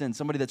drowning in sin,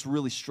 somebody that's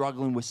really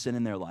struggling with sin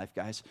in their life,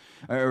 guys,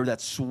 or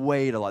that's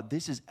swayed a lot.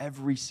 This is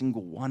every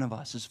single one of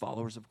us as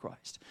followers of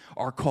Christ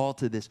are called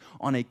to this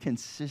on a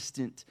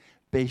consistent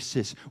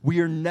basis. We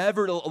are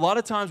never, a lot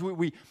of times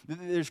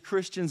there's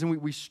Christians and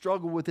we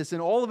struggle with this,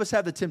 and all of us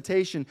have the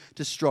temptation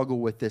to struggle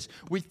with this.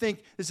 We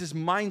think this is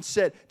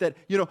mindset that,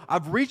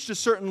 I've reached a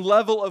certain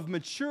level of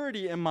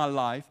maturity in my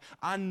life.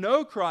 I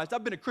know Christ.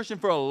 I've been a Christian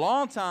for a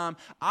long time.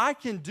 I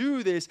can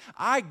do this.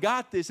 I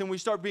got this. And we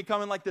start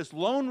becoming like this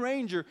Lone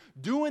Ranger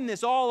doing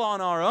this all on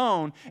our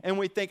own, and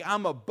we think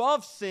I'm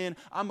above sin.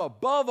 I'm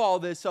above all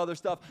this other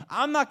stuff.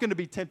 I'm not going to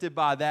be tempted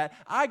by that.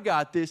 I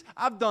got this.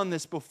 I've done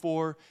this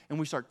before. And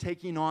we start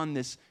taking on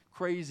this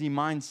crazy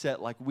mindset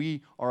like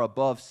we are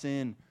above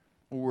sin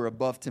or we're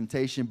above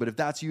temptation. But if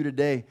that's you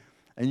today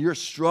and you're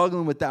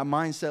struggling with that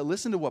mindset,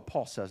 listen to what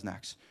Paul says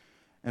next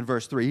in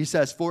verse 3. He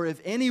says, for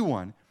if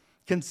anyone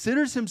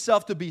considers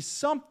himself to be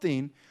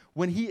something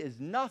when he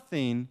is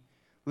nothing,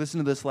 listen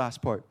to this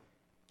last part,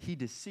 he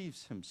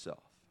deceives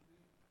himself.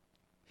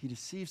 He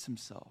deceives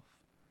himself.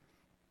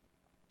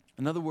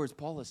 In other words,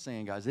 Paul is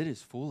saying, guys, it is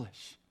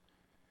foolish.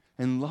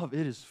 And love,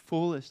 it is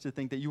foolish to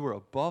think that you are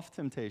above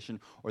temptation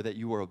or that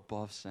you are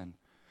above sin.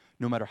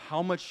 No matter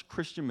how much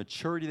Christian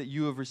maturity that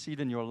you have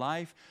received in your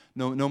life,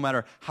 no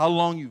matter how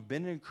long you've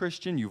been a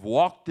Christian, you've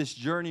walked this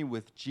journey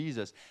with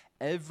Jesus,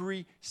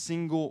 every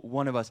single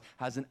one of us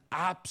has an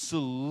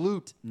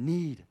absolute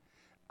need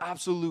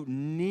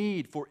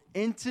for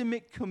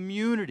intimate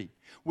community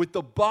with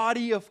the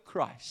body of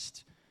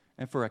Christ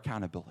and for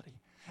accountability.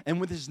 And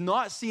when it's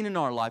not seen in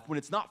our life, when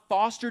it's not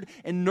fostered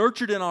and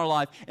nurtured in our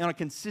life and on a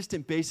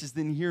consistent basis,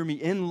 then hear me,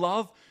 in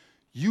love,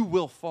 you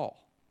will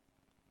fall.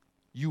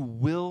 You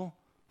will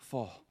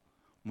fall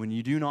when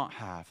you do not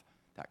have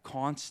that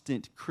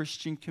constant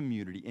Christian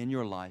community in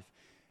your life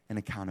and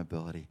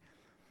accountability.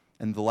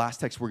 And the last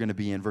text we're going to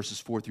be in,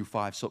 verses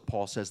 4-5, so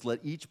Paul says,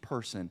 let each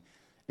person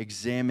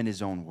examine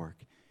his own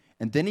work.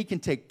 And then he can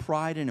take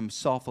pride in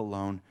himself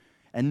alone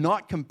and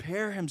not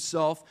compare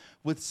himself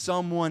with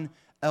someone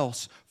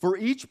else. For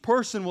each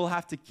person will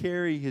have to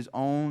carry his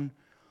own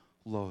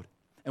load.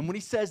 And when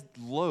he says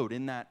load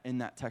in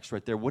that text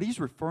right there, what he's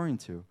referring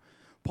to,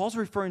 Paul's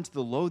referring to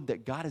the load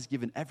that God has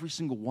given every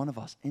single one of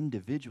us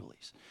individually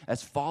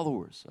as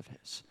followers of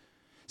his.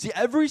 See,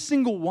 every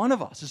single one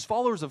of us as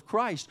followers of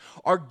Christ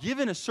are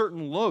given a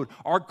certain load,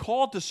 are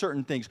called to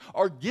certain things,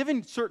 are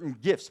given certain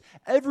gifts,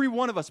 every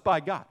one of us by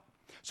God.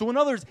 So in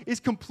other words,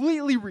 it's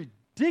completely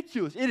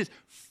ridiculous. It is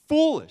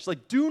foolish.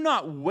 Do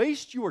not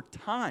waste your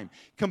time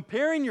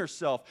comparing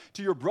yourself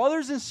to your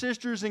brothers and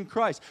sisters in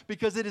Christ,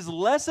 because it is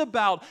less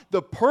about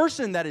the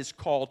person that is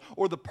called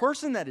or the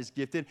person that is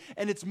gifted,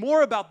 and it's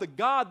more about the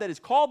God that has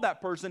called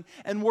that person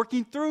and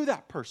working through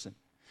that person.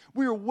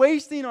 We are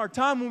wasting our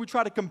time when we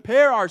try to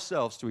compare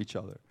ourselves to each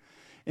other.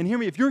 And hear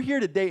me, if you're here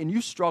today and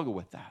you struggle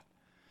with that,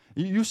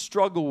 you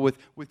struggle with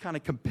kind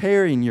of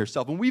comparing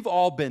yourself, and we've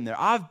all been there.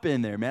 I've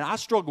been there, man. I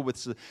struggle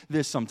with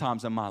this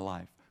sometimes in my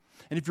life.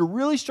 And if you're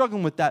really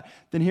struggling with that,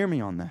 then hear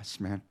me on this,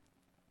 man.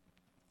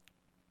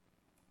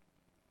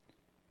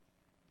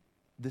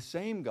 The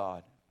same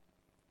God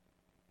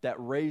that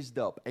raised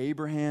up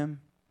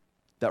Abraham,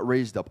 that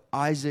raised up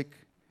Isaac,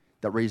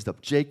 that raised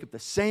up Jacob, the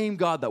same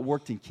God that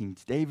worked in King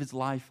David's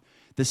life,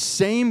 the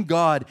same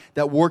God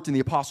that worked in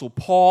the Apostle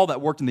Paul, that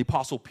worked in the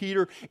Apostle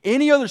Peter,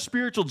 any other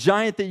spiritual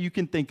giant that you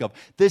can think of,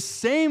 the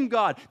same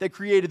God that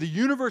created the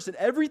universe and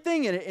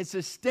everything in it and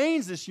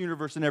sustains this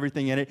universe and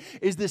everything in it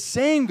is the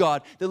same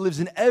God that lives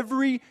in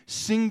every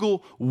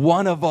single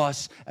one of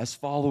us as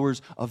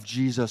followers of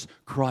Jesus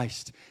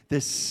Christ. The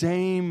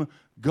same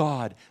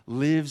God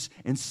lives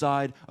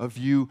inside of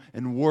you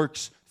and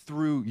works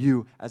through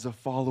you as a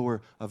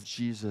follower of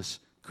Jesus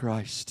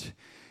Christ.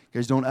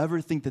 Guys, don't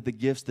ever think that the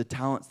gifts, the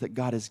talents that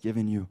God has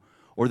given you,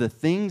 or the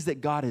things that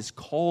God has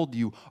called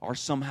you are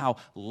somehow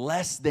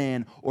less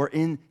than or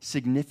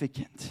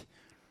insignificant.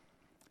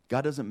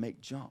 God doesn't make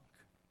junk,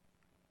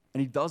 and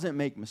He doesn't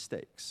make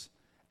mistakes.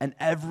 And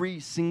every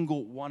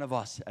single one of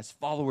us as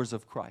followers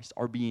of Christ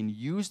are being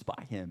used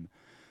by Him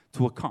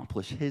to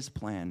accomplish His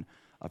plan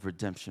of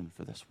redemption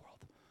for this world.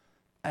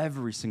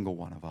 Every single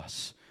one of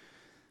us.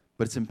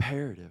 But it's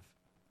imperative.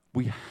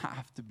 We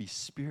have to be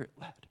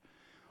Spirit-led.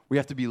 We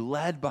have to be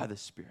led by the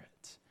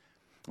Spirit.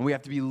 And we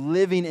have to be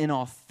living in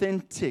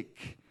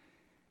authentic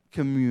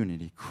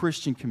community,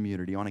 Christian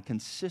community, on a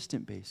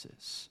consistent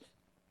basis,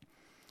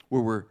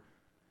 where we're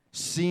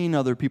seeing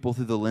other people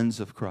through the lens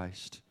of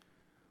Christ.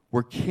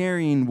 We're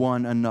carrying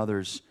one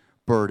another's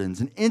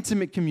burdens, an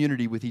intimate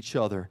community with each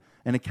other,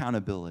 and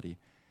accountability.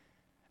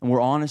 And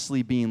we're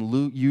honestly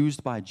being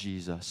used by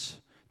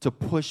Jesus to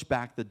push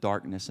back the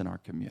darkness in our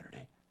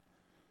community.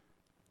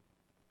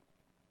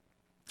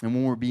 And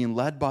when we're being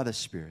led by the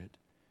Spirit,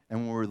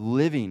 and when we're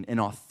living in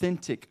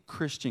authentic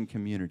Christian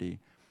community,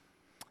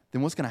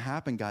 then what's going to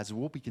happen, guys, is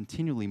we'll be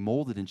continually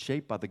molded and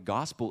shaped by the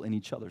gospel in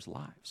each other's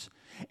lives.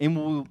 And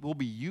we'll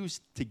be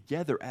used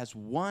together as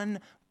one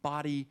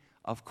body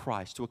of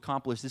Christ to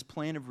accomplish this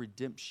plan of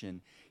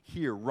redemption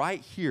here,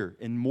 right here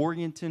in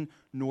Morganton,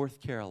 North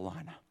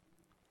Carolina.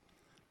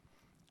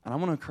 And I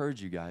want to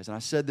encourage you guys, and I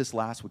said this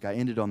last week, I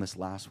ended on this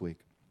last week.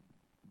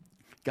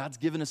 God's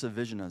given us a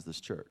vision as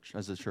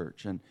a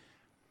church.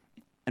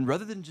 And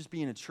rather than just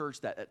being a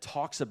church that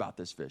talks about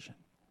this vision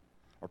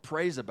or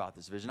prays about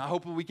this vision, I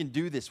hope we can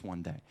do this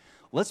one day.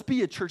 Let's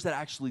be a church that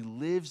actually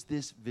lives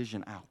this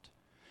vision out.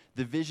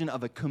 The vision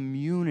of a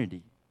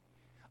community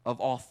of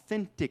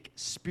authentic,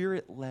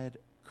 Spirit-led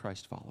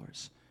Christ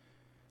followers,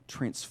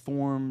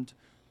 transformed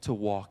to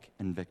walk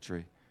in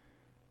victory.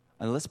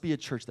 And let's be a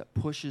church that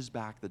pushes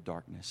back the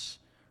darkness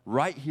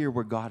right here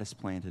where God has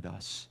planted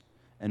us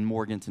in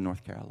Morganton,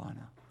 North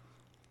Carolina.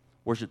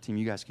 Worship team,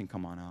 you guys can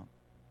come on out.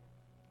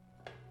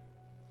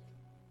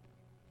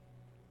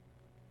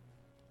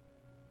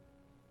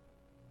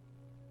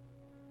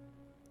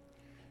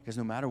 Because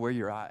no matter where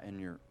you're at in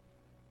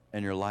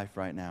your life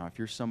right now, if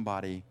you're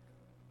somebody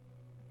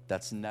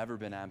that's never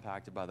been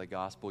impacted by the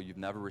gospel, you've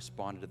never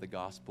responded to the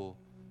gospel,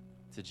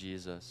 to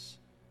Jesus,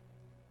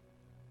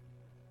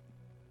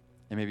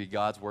 and maybe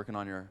God's working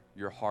on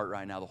your heart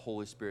right now, the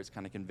Holy Spirit's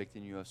kind of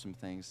convicting you of some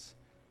things.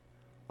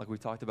 Like we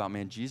talked about,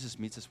 man, Jesus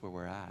meets us where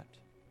we're at.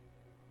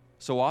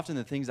 So often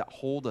the things that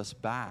hold us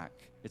back,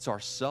 it's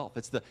ourself.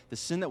 It's the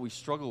sin that we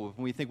struggle with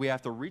when we think we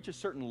have to reach a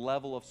certain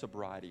level of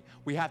sobriety.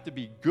 We have to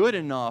be good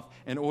enough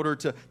in order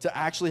to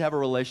actually have a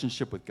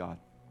relationship with God.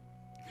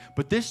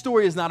 But this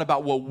story is not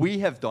about what we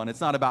have done.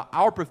 It's not about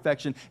our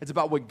perfection. It's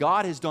about what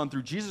God has done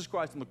through Jesus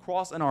Christ on the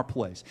cross in our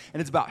place. And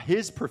it's about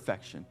His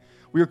perfection.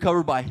 We are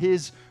covered by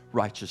His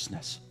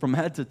righteousness from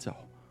head to toe.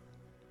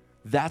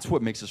 That's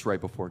what makes us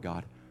right before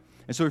God.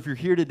 And so if you're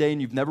here today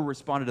and you've never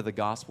responded to the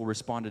gospel,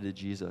 responded to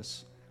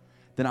Jesus,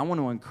 then I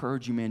want to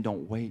encourage you, man,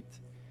 don't wait.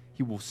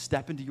 He will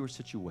step into your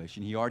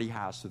situation. He already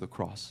has through the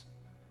cross.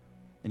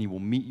 And He will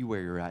meet you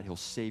where you're at. He'll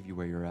save you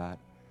where you're at.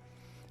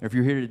 And if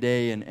you're here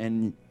today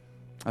and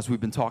as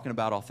we've been talking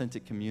about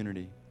authentic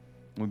community,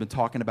 we've been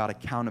talking about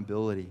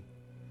accountability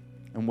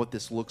and what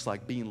this looks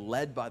like, being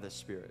led by the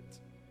Spirit.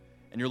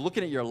 And you're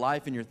looking at your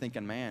life and you're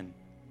thinking, man,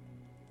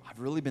 I've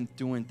really been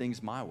doing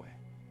things my way.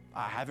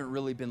 I haven't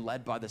really been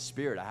led by the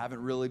Spirit. I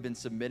haven't really been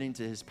submitting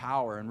to His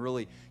power and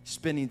really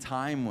spending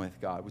time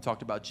with God. We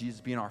talked about Jesus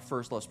being our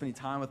first love, spending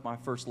time with my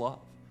first love.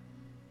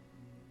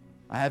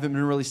 I haven't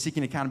been really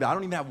seeking accountability. I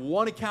don't even have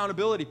one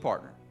accountability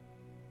partner.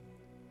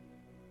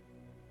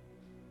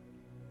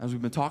 As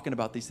we've been talking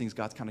about these things,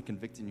 God's kind of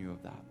convicting you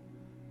of that.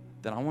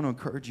 Then I want to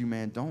encourage you,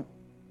 man, don't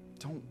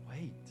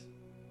wait.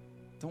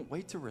 Don't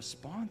wait to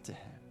respond to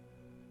Him.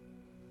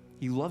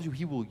 He loves you.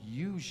 He will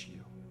use you.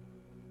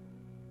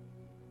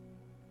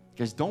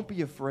 Guys, don't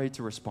be afraid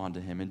to respond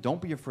to Him, and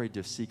don't be afraid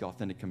to seek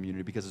authentic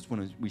community, because it's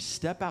when we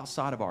step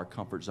outside of our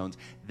comfort zones,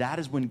 that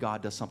is when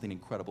God does something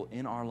incredible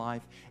in our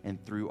life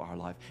and through our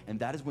life. And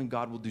that is when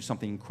God will do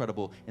something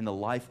incredible in the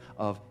life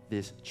of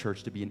this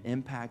church, to be an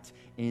impact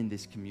in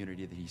this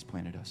community that He's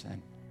planted us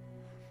in.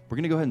 We're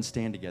going to go ahead and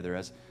stand together.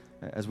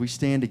 As we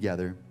stand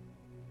together,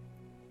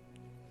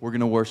 we're going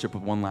to worship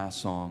with one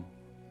last song.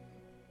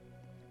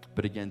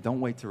 But again,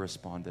 don't wait to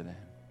respond to Him.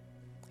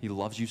 He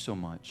loves you so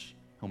much.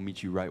 He'll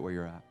meet you right where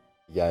you're at.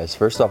 Guys,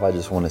 first off, I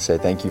just want to say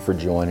thank you for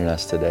joining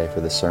us today for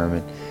the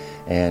sermon.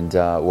 And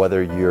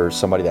whether you're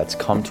somebody that's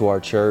come to our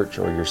church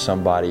or you're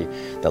somebody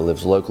that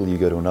lives locally, you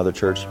go to another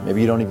church,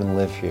 maybe you don't even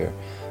live here.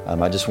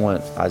 I just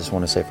want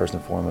to say first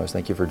and foremost,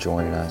 thank you for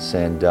joining us.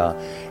 And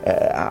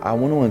I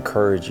want to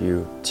encourage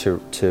you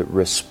to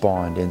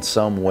respond in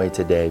some way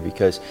today,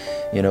 because,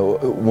 you know,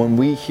 when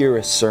we hear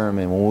a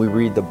sermon, when we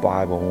read the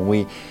Bible, when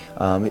we,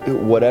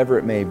 whatever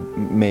it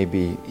may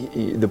be,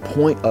 the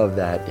point of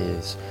that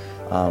is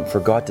for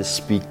God to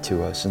speak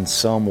to us in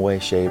some way,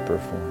 shape, or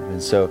form.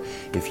 And so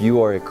if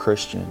you are a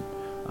Christian,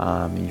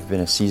 you've been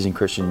a seasoned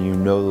Christian, you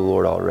know the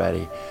Lord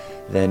already,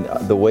 then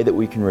the way that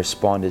we can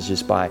respond is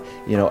just by,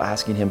 you know,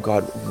 asking Him,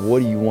 God, what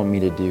do you want me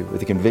to do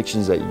with the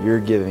convictions that you're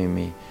giving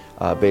me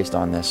based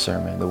on this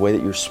sermon, the way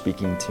that you're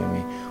speaking to me?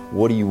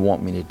 What do you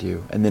want me to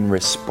do? And then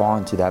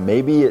respond to that.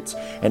 Maybe it's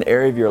an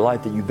area of your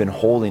life that you've been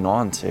holding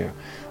on to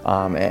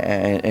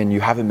and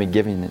you haven't been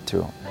giving it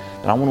to Him.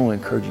 And I want to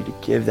encourage you to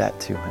give that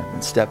to Him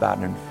and step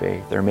out in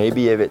faith. Or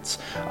maybe if it's,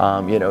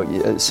 you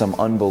know, some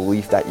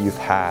unbelief that you've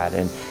had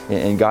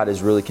and God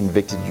has really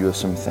convicted you of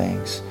some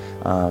things.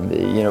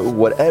 You know,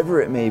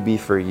 whatever it may be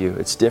for you,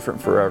 it's different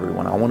for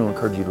everyone. I want to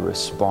encourage you to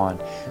respond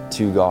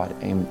to God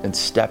and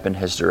step in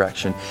His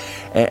direction.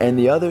 And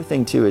the other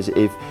thing too is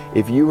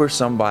if you are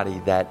somebody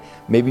that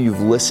maybe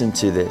you've listened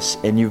to this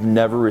and you've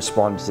never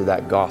responded to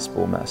that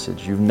gospel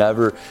message, you've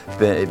never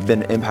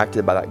been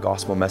impacted by that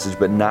gospel message,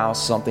 but now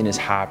something is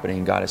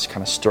happening, God is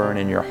kind of stirring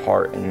in your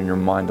heart and in your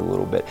mind a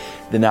little bit,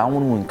 then I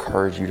want to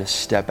encourage you to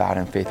step out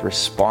in faith,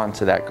 respond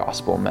to that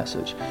gospel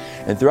message.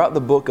 And throughout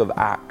the book of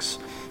Acts,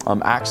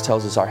 Acts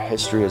tells us our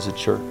history as a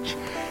church.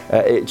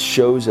 It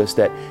shows us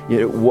that,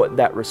 you know, what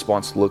that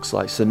response looks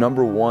like. So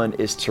number one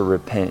is to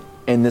repent.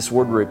 And this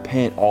word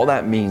repent, all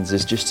that means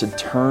is just to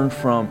turn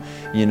from,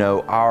 you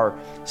know, our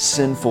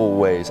sinful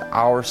ways,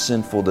 our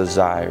sinful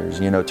desires,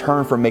 you know,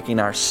 turn from making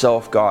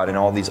ourselves God and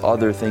all these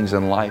other things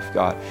in life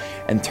God,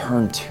 and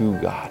turn to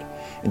God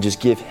and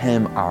just give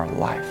Him our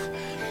life.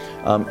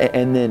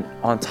 And then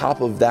on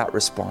top of that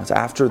response,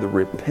 after the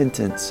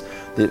repentance,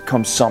 there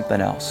comes something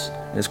else.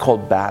 And it's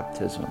called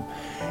baptism.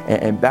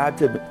 And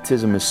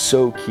baptism is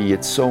so key.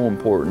 It's so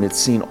important. It's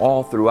seen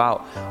all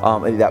throughout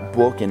that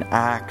book in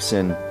Acts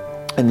and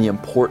the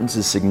importance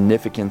and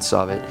significance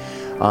of it.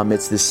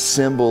 It's this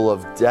symbol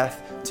of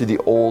death to the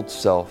old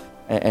self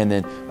and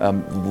then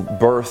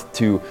birth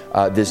to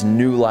this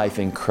new life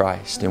in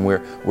Christ. And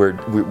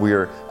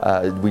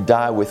we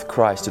die with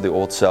Christ to the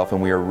old self,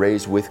 and we are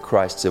raised with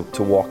Christ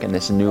to walk in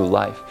this new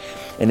life.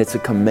 And it's a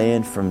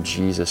command from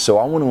Jesus. So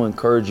I want to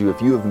encourage you,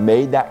 if you have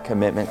made that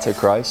commitment to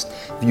Christ,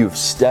 if you have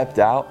stepped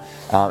out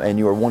and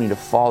you are wanting to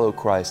follow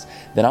Christ,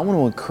 then I want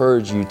to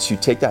encourage you to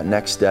take that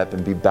next step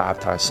and be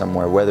baptized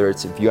somewhere. Whether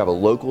it's if you have a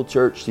local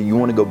church that you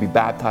want to go be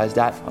baptized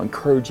at, I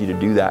encourage you to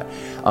do that.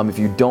 If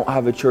you don't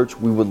have a church,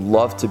 we would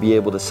love to be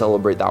able to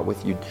celebrate that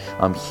with you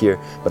here.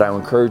 But I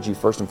encourage you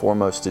first and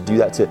foremost to do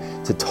that,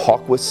 to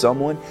talk with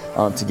someone,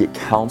 to get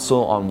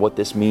counsel on what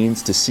this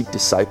means, to seek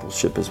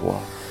discipleship as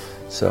well.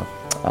 So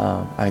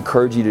I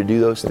encourage you to do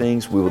those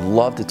things. We would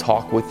love to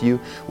talk with you.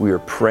 We are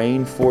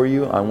praying for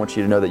you. I want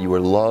you to know that you are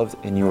loved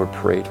and you are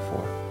prayed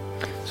for.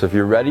 So if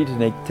you're ready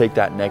to take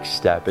that next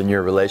step in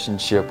your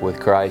relationship with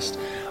Christ,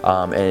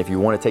 and if you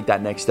want to take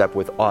that next step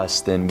with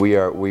us, then we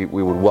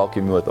would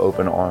welcome you with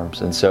open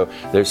arms. And so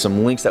there's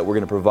some links that we're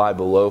going to provide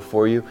below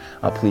for you.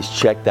 Please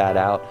check that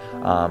out.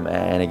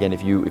 And again,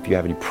 if you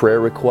have any prayer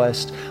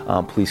requests,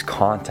 please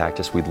contact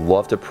us. We'd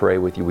love to pray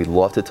with you. We'd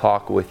love to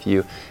talk with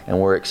you. And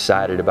we're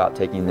excited about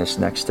taking this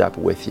next step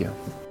with you.